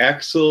by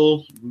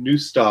Axel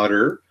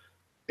Neustadter,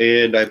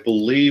 and I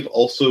believe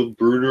also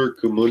Brunner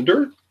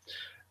Gumunder.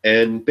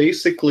 And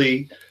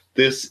basically,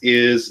 this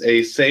is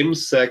a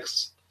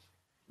same-sex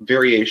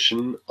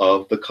variation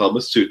of the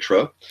Kama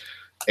Sutra.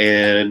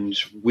 And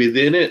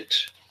within it,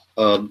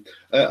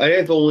 I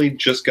have only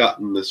just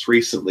gotten this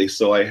recently,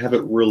 so I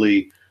haven't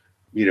really,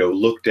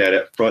 looked at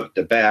it front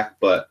to back,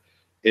 but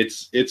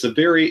it's a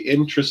very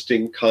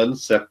interesting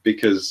concept,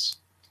 because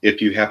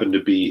if you happen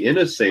to be in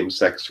a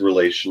same-sex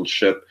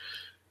relationship,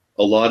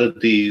 a lot of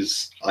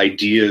these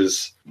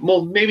ideas,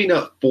 well, maybe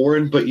not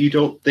foreign, but you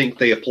don't think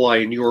they apply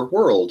in your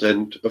world.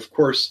 And of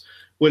course,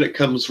 when it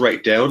comes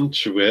right down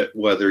to it,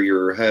 whether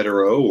you're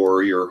hetero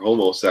or you're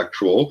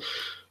homosexual,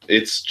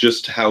 it's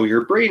just how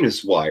your brain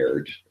is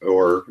wired,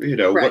 or,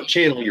 what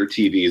channel your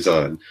TV is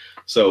on.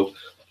 So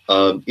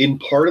in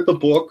part of the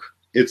book,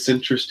 it's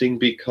interesting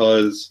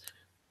because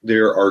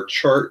there are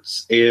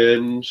charts,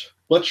 and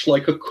much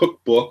like a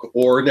cookbook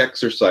or an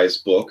exercise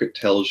book, it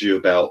tells you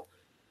about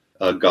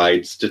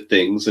guides to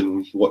things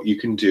and what you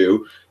can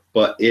do.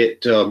 But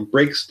it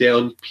breaks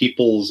down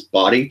people's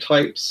body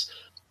types.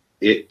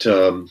 It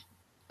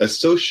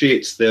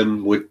associates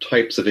them with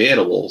types of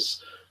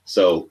animals.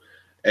 So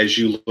as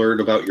you learn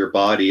about your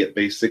body, it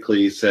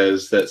basically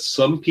says that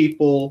some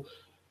people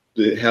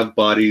that have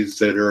bodies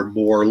that are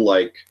more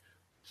like,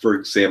 for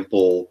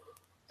example,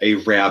 a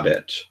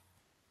rabbit.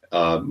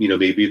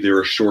 Maybe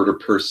they're a shorter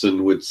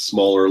person with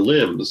smaller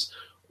limbs,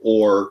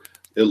 or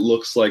it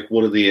looks like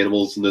one of the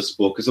animals in this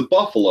book is a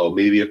buffalo.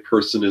 Maybe a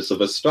person is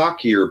of a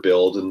stockier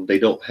build and they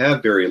don't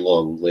have very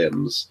long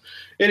limbs.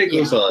 And it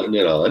goes on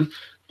and on.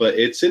 But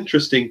it's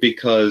interesting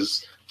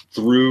because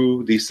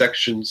through the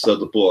sections of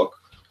the book,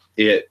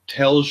 it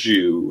tells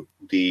you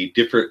the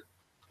different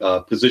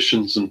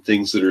positions and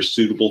things that are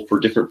suitable for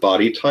different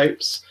body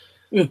types.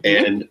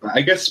 And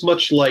I guess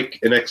much like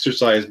an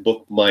exercise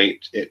book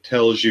might, it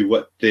tells you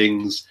what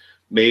things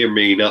may or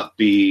may not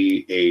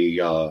be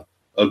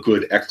a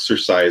good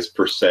exercise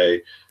per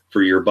se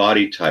for your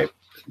body type.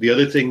 The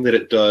other thing that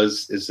it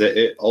does is that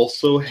it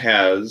also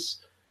has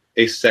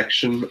a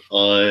section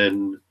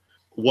on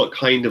what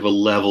kind of a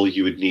level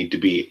you would need to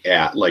be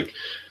at. Like,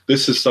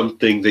 this is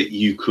something that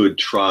you could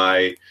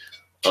try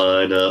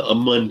on a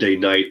Monday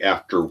night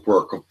after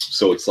work.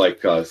 So it's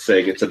like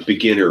saying it's a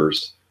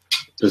beginner's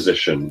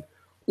position.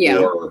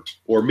 Yeah.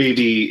 Or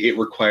maybe it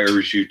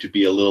requires you to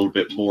be a little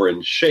bit more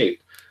in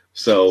shape.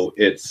 So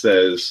it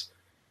says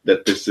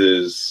that this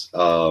is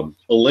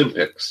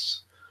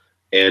Olympics.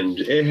 And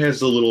it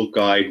has a little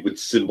guide with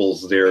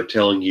symbols there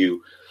telling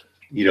you,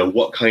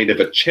 what kind of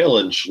a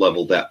challenge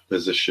level that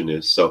position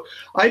is. So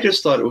I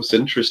just thought it was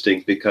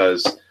interesting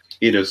because,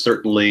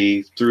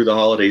 certainly through the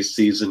holiday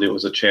season, it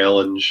was a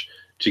challenge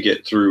to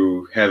get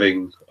through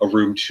having a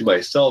room to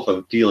myself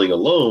of feeling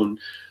alone.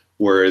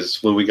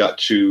 Whereas when we got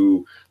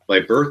to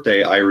my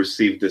birthday, I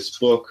received this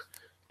book,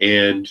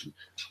 And,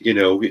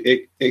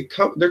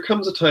 there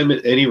comes a time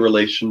in any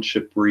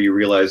relationship where you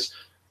realize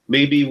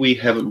maybe we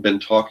haven't been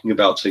talking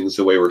about things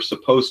the way we're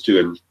supposed to.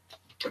 And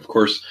of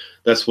course,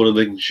 that's one of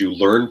the things you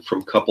learn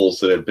from couples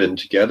that have been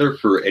together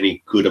for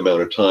any good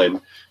amount of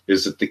time,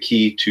 is that the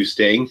key to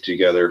staying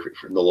together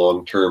in the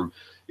long term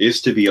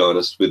is to be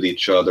honest with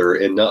each other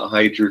and not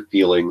hide your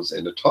feelings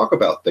and to talk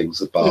about things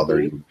that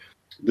bother you.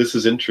 This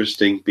is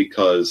interesting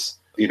because,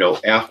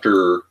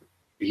 after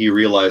he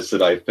realized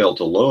that I felt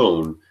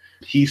alone,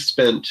 he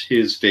spent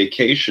his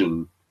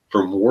vacation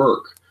from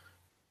work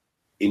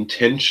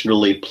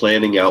intentionally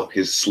planning out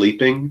his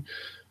sleeping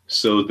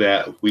so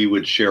that we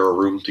would share a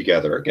room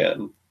together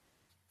again.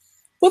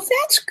 Well,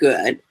 that's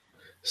good.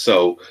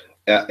 So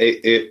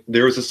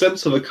there was a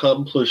sense of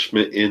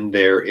accomplishment in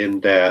there, in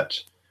that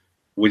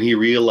when he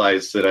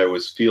realized that I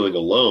was feeling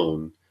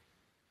alone,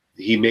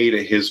 he made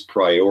it his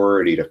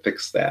priority to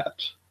fix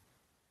that.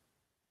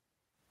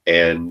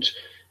 And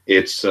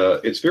it's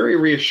very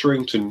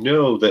reassuring to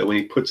know that when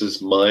he puts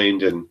his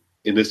mind and,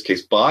 in this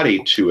case,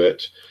 body to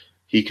it,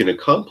 he can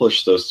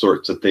accomplish those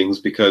sorts of things,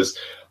 because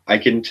I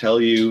can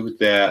tell you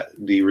that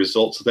the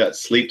results of that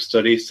sleep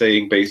study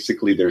saying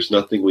basically there's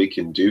nothing we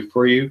can do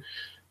for you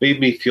made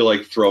me feel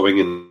like throwing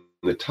in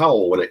the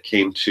towel when it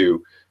came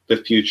to the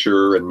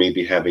future and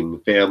maybe having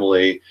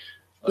family.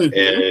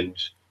 And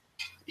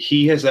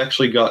he has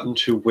actually gotten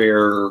to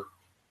where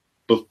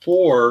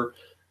before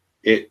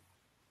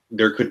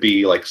there could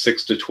be like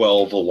 6 to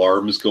 12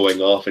 alarms going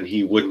off and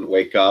he wouldn't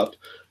wake up.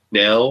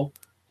 Now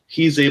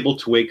he's able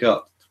to wake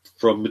up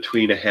from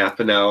between a half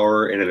an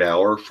hour and an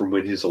hour from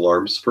when his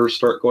alarms first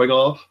start going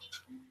off.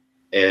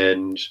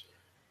 And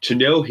to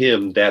know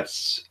him,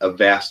 that's a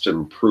vast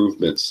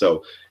improvement.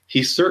 So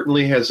he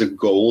certainly has a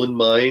goal in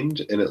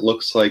mind, and it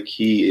looks like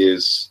he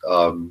is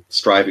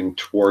striving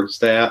towards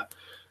that.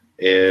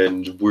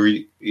 And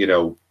we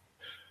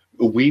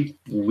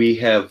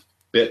have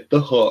bit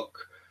the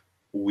hook.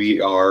 We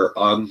are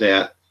on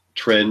that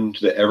trend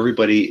that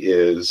everybody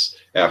is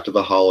after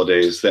the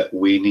holidays, that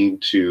we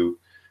need to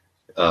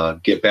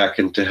get back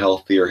into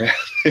healthier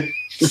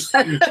habits.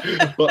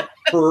 But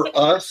for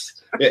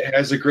us, it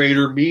has a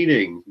greater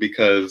meaning,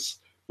 because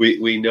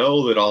we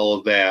know that all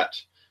of that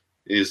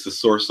is the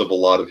source of a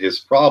lot of his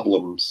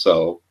problems.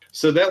 So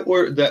that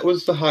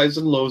was the highs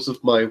and lows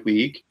of my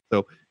week.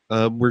 So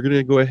we're going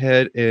to go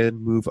ahead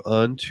and move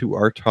on to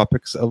our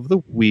topics of the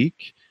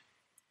week.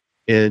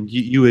 And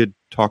you had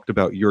talked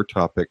about your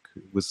topic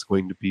was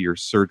going to be your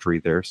surgery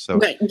there. So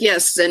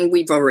yes, and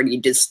we've already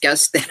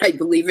discussed that, I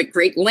believe, at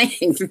great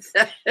length.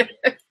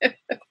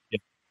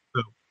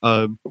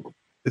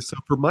 So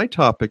for my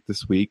topic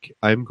this week,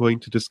 I'm going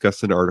to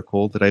discuss an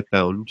article that I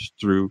found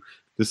through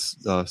this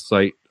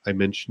site I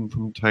mentioned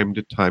from time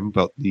to time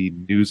about the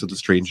news of the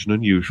strange and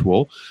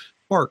unusual,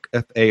 FARK,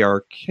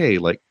 F-A-R-K,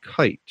 like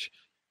kite.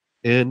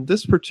 And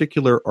this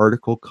particular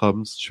article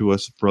comes to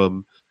us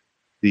from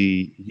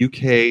the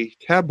UK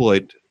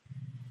tabloid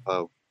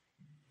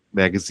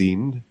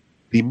magazine,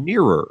 The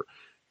Mirror.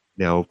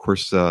 Now, of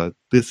course,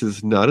 this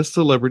is not a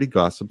celebrity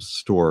gossip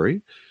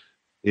story.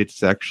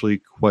 It's actually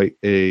quite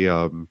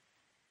a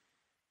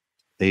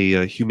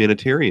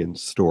humanitarian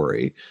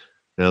story.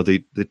 Now,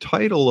 the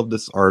title of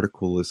this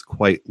article is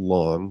quite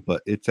long,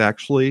 but it's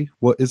actually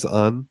what is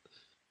on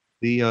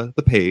the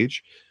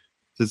page.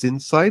 It says,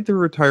 inside the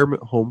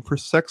retirement home for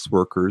sex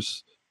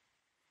workers,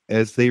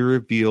 as they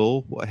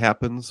reveal what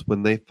happens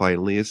when they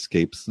finally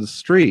escape the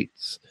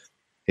streets.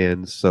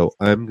 And so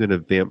I'm going to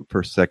vamp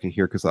for a second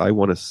here because I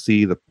want to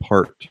see the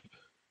part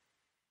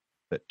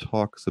that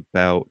talks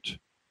about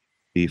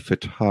the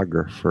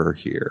photographer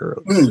here.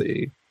 Let's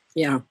see.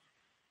 Yeah.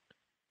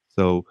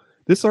 So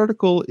this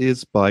article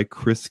is by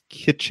Chris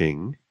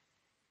Kitching,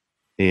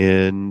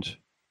 and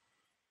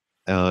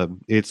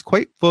it's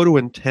quite photo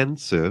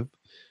intensive.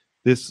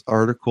 This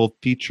article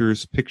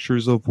features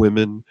pictures of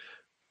women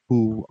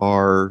who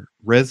are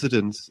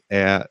residents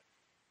at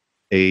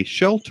a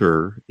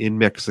shelter in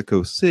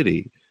Mexico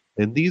City.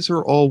 And these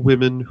are all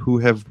women who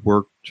have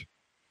worked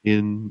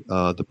in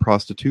the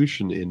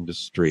prostitution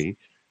industry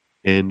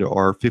and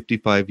are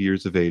 55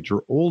 years of age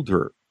or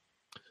older.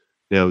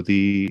 Now,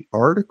 the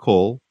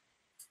article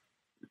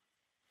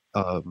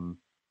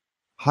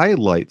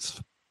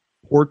highlights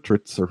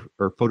portraits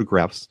or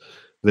photographs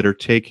that are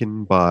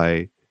taken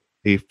by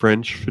a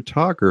French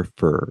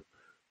photographer.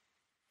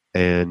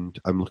 And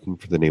I'm looking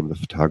for the name of the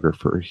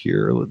photographer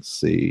here. Let's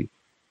see.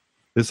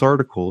 This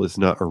article is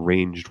not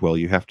arranged well.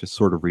 You have to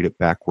sort of read it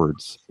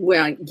backwards.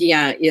 Well,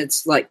 yeah,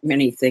 it's like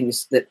many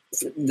things that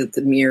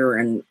the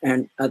Mirror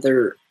and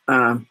other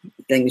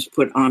things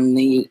put on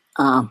the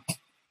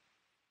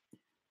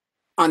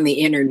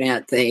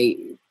internet.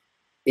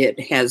 It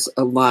has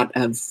a lot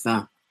of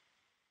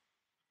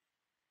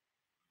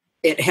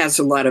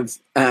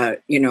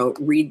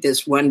read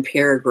this one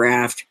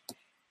paragraph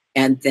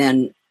and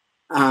then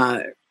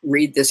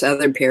read this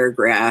other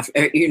paragraph,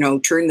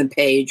 turn the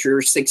page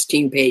or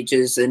 16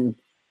 pages and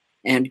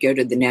go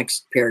to the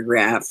next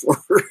paragraph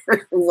or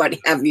what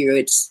have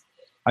you.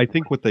 I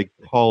think what they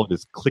call it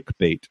is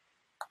clickbait.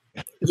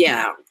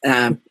 Yeah.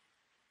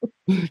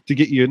 To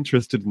get you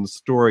interested in the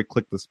story,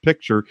 click this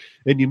picture,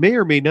 and you may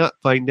or may not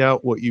find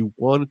out what you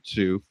wanted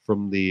to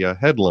from the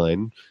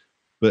headline,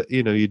 but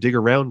you dig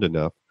around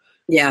enough.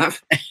 Yeah.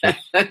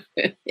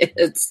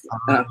 It's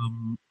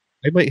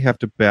I might have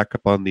to back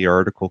up on the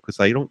article because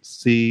I don't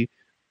see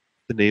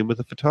the name of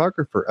the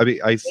photographer. I mean,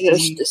 I just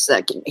see a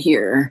second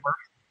here.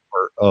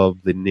 part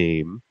of the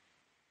name.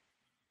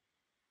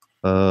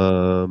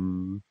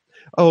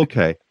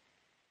 Okay.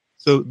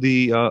 So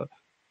the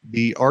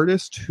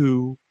artist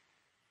who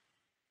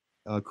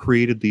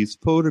created these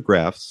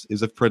photographs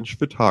is a French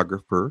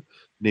photographer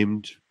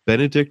named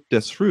Benedict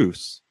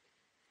Desrus,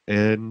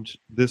 and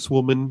this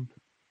woman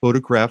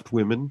photographed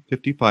women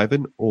 55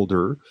 and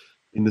older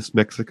in this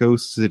Mexico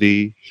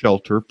City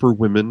shelter for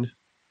women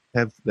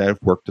that have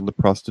worked in the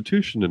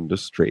prostitution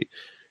industry.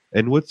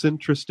 And what's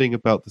interesting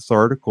about this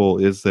article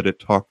is that it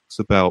talks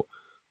about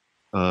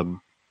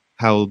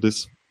how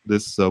this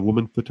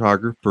woman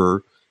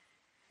photographer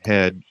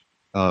had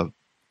uh,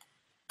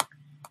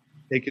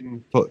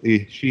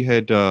 she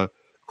had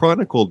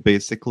chronicled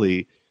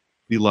basically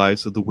the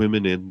lives of the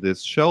women in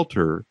this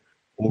shelter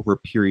over a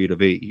period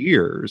of 8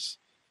 years.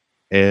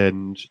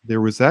 And there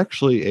was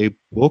actually a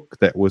book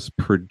that was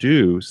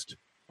produced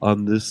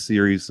on this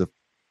series of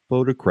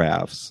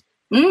photographs.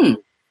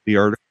 The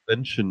article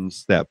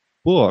mentions that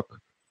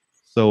book.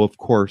 So, of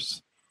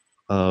course,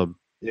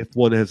 if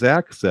one has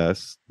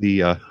access,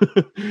 the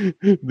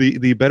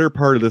the better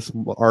part of this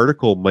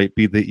article might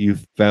be that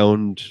you've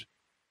found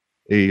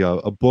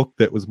a book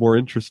that was more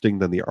interesting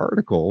than the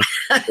article.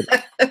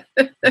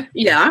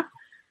 Yeah.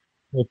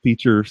 Will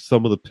feature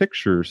some of the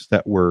pictures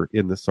that were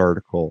in this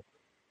article.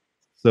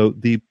 So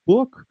the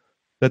book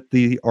that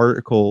the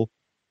article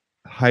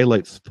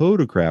highlights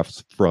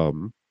photographs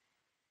from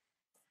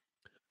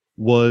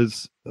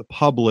was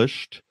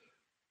published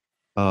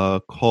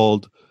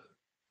called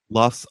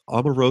Las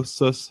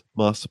Amorosas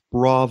Más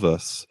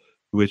Bravas,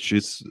 which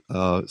is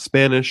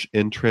Spanish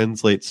and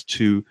translates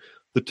to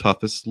The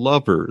Toughest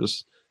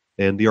Lovers.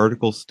 And the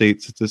article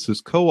states that this is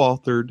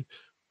co-authored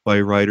by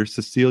writer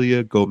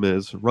Cecilia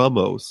Gomez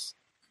Ramos.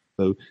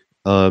 So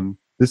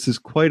this is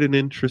quite an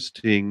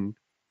interesting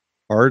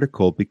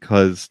article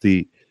because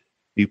the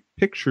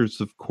pictures,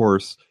 of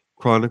course,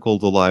 chronicle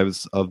the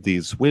lives of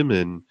these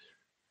women,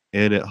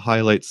 and it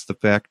highlights the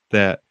fact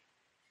that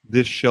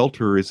this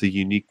shelter is a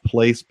unique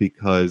place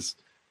because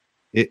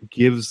it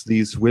gives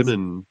these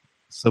women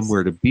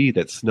somewhere to be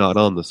that's not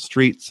on the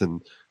streets,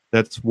 and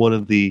that's one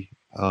of the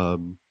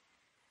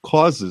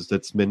causes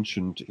that's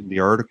mentioned in the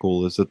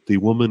article, is that the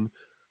woman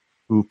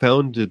who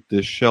founded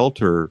this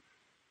shelter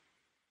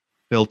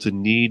felt a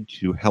need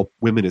to help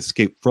women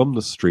escape from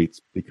the streets,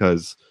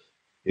 because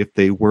if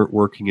they weren't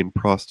working in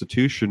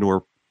prostitution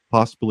or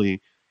possibly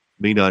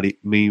may not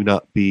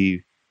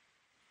be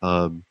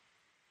able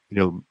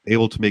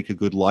to make a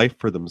good life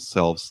for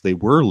themselves, they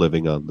were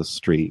living on the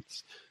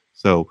streets.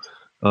 So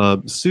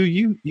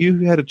Sue, you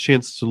had a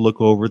chance to look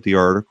over the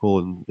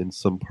article in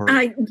some part.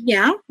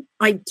 Yeah,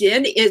 I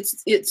did.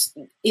 It's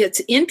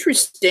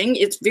interesting.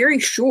 It's very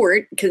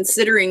short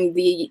considering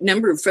the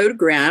number of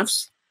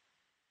photographs.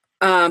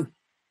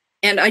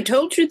 And I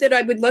told you that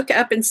I would look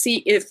up and see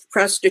if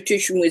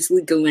prostitution was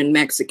legal in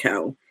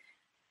Mexico.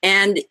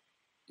 And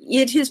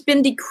it has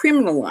been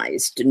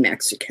decriminalized in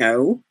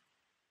Mexico.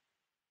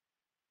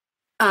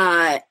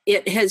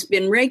 It has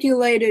been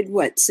regulated,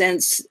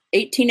 since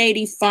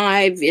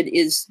 1885. It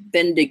has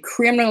been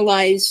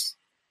decriminalized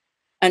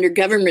under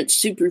government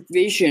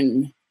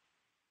supervision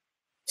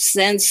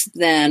since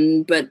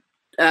then, but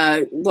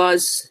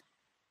laws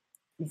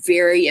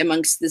vary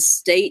amongst the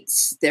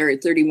states. There are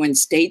 31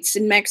 states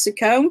in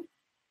Mexico.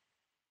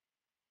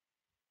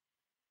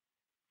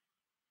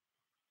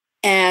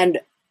 And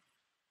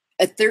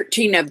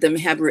 13 of them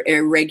have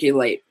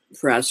regulate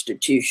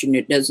prostitution.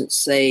 It doesn't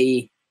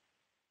say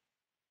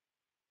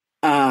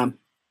I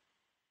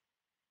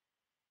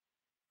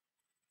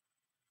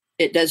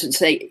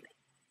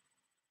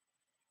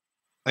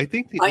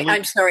think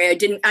I'm sorry, I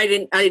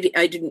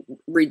didn't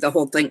read the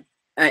whole thing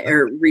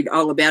or read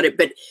all about it,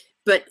 but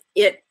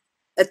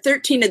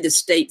 13 of the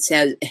states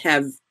have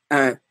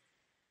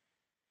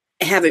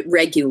it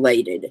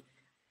regulated.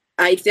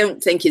 I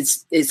don't think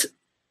it's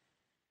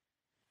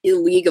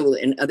illegal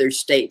in other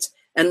states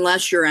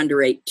unless you're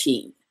under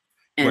 18,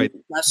 and right.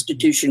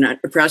 prostitution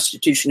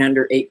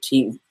under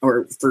 18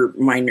 or for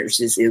minors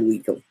is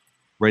illegal.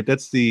 Right.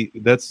 That's the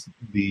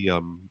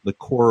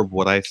core of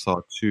what I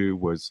saw too,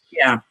 was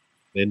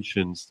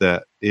mentions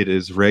that it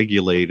is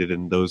regulated,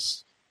 and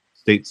those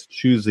states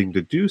choosing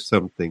to do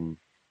something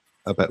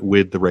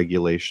with the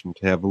regulation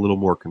to have a little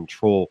more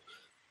control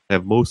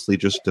have mostly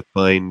just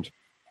defined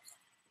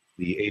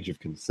the age of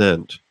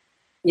consent.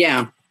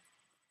 Yeah.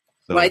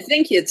 So. Well, I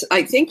think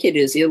it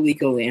is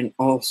illegal in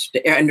all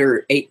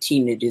under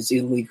 18. It is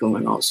illegal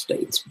in all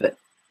states, but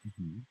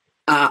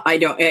I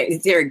don't.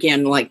 There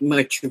again, like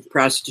much of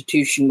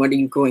prostitution, what are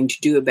you going to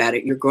do about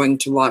it? You're going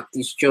to lock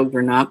these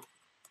children up,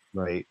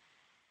 right?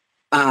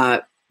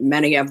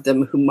 Many of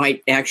them who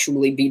might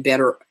actually be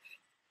better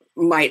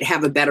might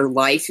have a better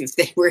life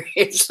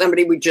if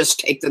somebody would just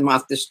take them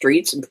off the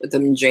streets and put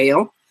them in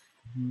jail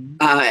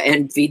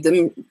and feed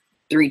them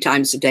 3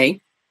 times a day.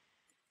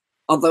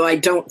 Although I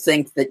don't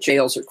think that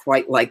jails are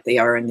quite like they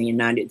are in the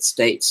United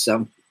States.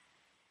 So,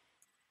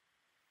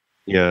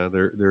 yeah,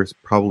 there's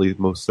probably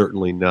most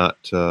certainly not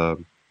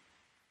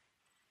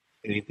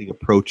anything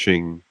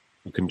approaching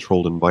a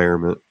controlled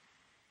environment.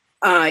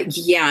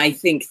 yeah, I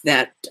think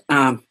that.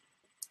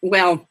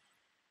 Well,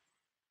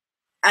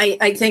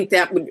 I think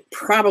that would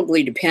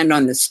probably depend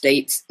on the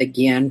states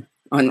again,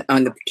 on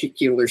the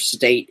particular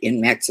state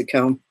in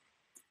Mexico.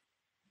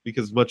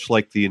 Because much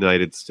like the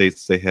United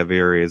States, they have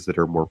areas that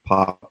are more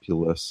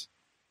populous.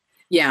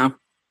 Yeah,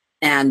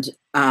 and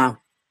are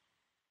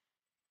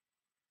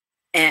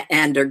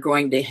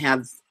going to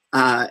have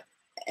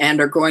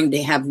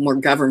more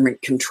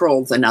government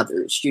control than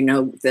others. You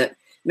know that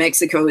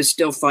Mexico is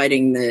still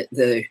fighting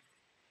the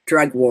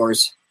drug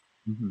wars,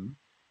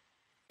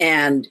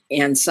 and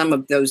some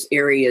of those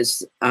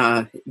areas,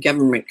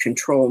 government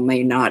control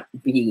may not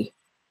be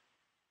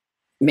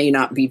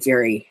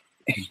very.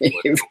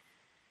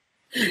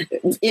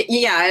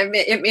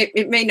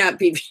 It may not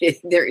be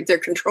their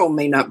control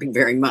may not be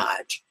very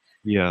much.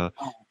 Yeah.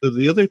 So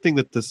the other thing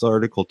that this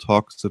article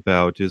talks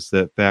about is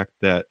the fact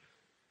that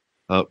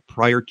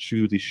prior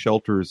to the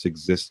shelter's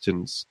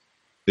existence,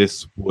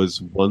 this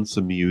was once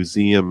a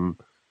museum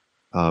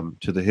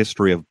to the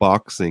history of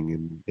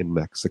boxing in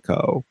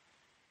Mexico.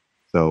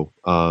 So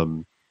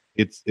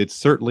it's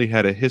certainly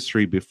had a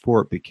history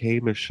before it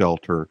became a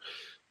shelter.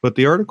 But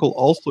the article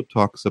also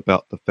talks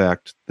about the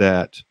fact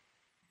that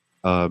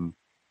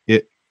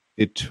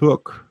it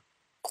took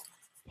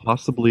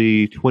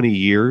possibly 20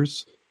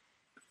 years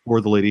for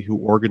the lady who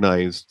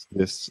organized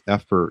this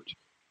effort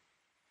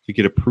to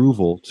get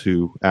approval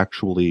to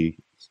actually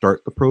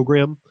start the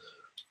program.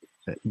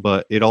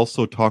 But it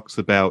also talks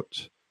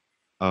about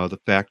the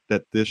fact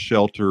that this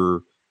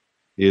shelter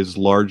is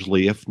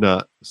largely, if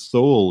not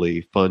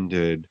solely,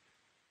 funded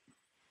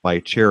by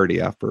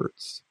charity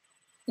efforts.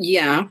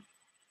 Yeah.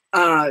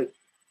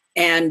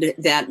 And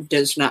that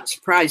does not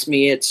surprise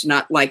me. It's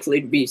not likely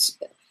to be.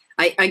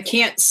 I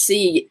can't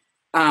see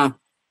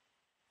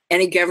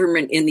any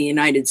government in the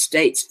United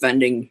States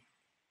funding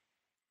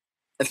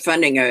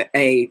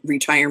a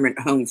retirement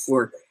home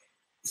for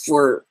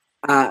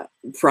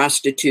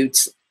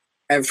prostitutes,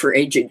 for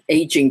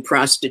aging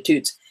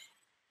prostitutes.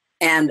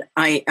 And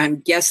I'm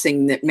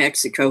guessing that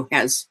Mexico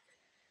has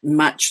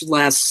much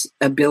less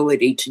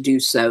ability to do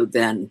so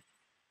than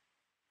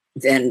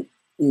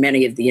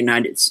many of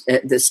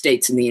the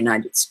states in the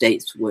United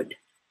States would.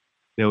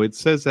 Now, it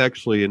says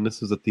actually, and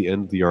this is at the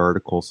end of the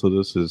article, so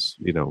this is,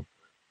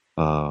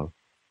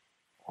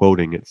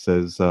 quoting, it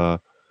says,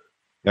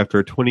 after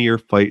a 20-year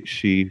fight,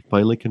 she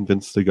finally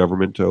convinced the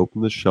government to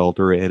open the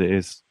shelter, and it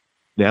has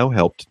now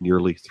helped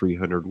nearly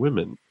 300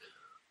 women.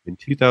 In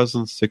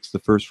 2006, the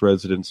first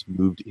residents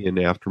moved in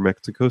after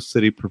Mexico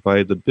City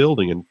provided the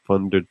building and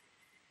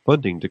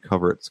funding to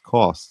cover its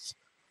costs.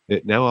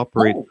 It now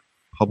operates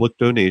public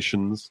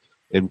donations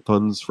and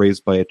funds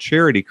raised by a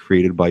charity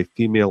created by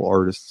female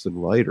artists and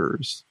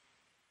writers.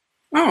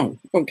 Oh,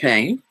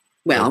 okay.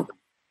 Well,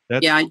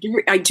 yeah, I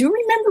do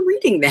remember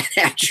reading that,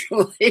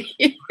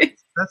 actually.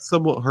 That's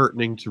somewhat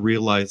heartening to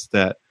realize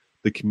that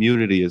the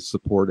community is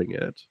supporting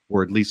it,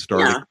 or at least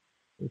starting.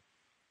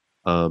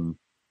 Yeah.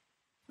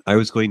 I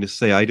was going to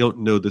say, I don't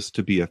know this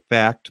to be a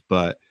fact,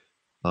 but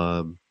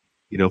from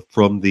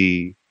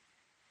the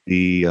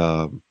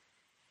I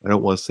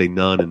don't want to say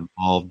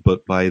non-involved,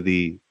 but by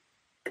the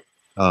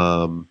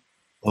what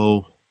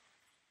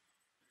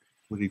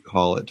do you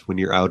call it when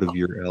you're out of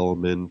your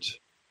element?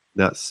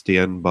 Not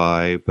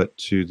standby, but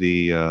to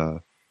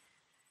the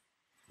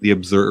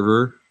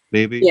observer,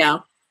 maybe. Yeah.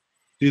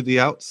 To the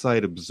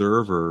outside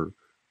observer,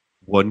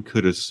 one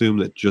could assume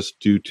that just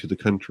due to the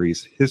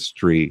country's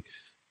history,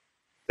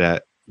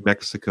 that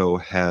Mexico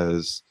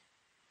has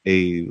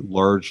a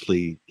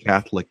largely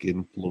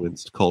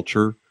Catholic-influenced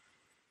culture.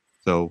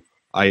 So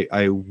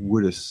I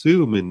would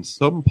assume in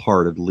some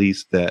part at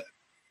least that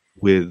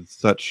with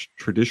such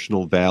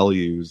traditional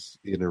values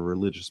in a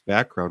religious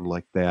background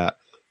like that,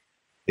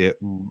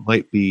 it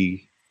might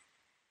be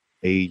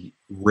a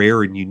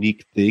rare and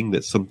unique thing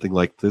that something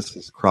like this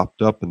has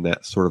cropped up in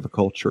that sort of a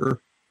culture.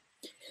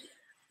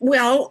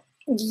 Well,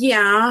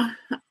 yeah.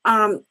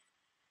 I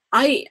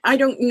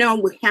don't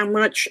know how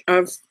much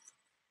of...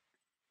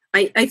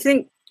 I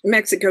think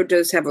Mexico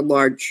does have a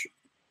large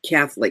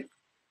Catholic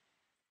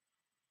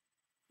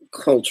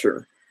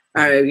culture,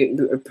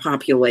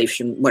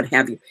 population, what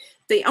have you.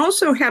 They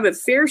also have a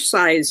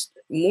fair-sized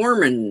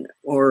Mormon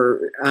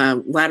or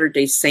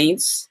Latter-day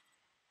Saints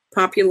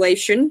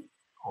population.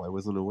 Oh, I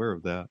wasn't aware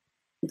of that.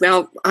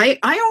 Well, I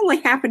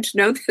only happen to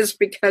know this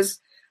because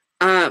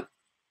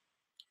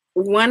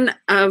one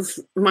of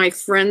my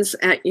friends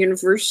at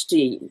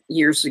university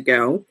years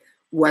ago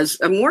was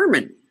a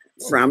Mormon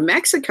from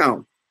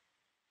Mexico.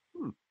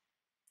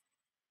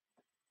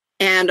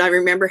 And I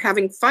remember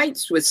having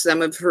fights with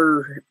some of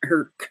her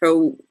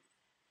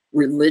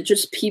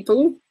co-religious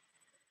people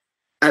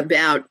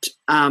about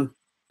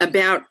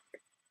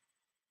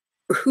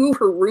who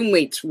her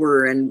roommates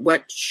were and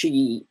what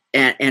she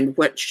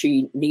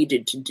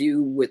needed to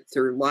do with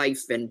her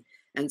life and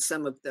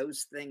some of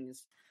those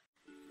things.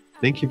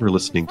 Thank you for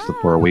listening to The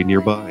Faraway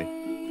Nearby.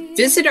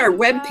 Visit our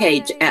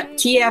webpage at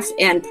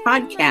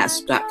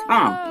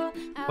tfnpodcast.com.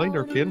 Find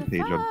our fan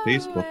page on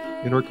Facebook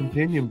and our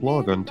companion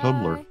blog on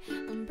Tumblr.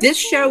 This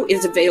show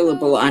is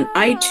available on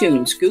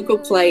iTunes, Google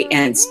Play,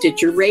 and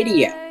Stitcher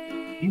Radio.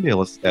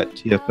 Email us at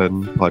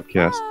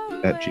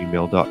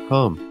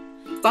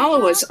tfnpodcast@gmail.com.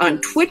 Follow us on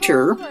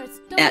Twitter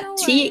at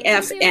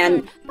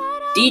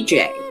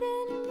TFNDJ.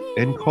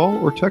 And call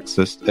or text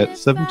us at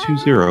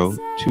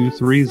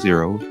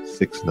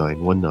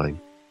 720-230-6919.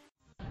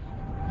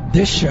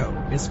 This show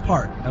is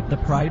part of the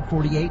Pride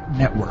 48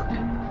 Network.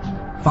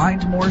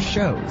 Find more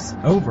shows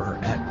over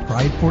at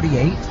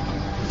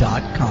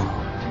pride48.com.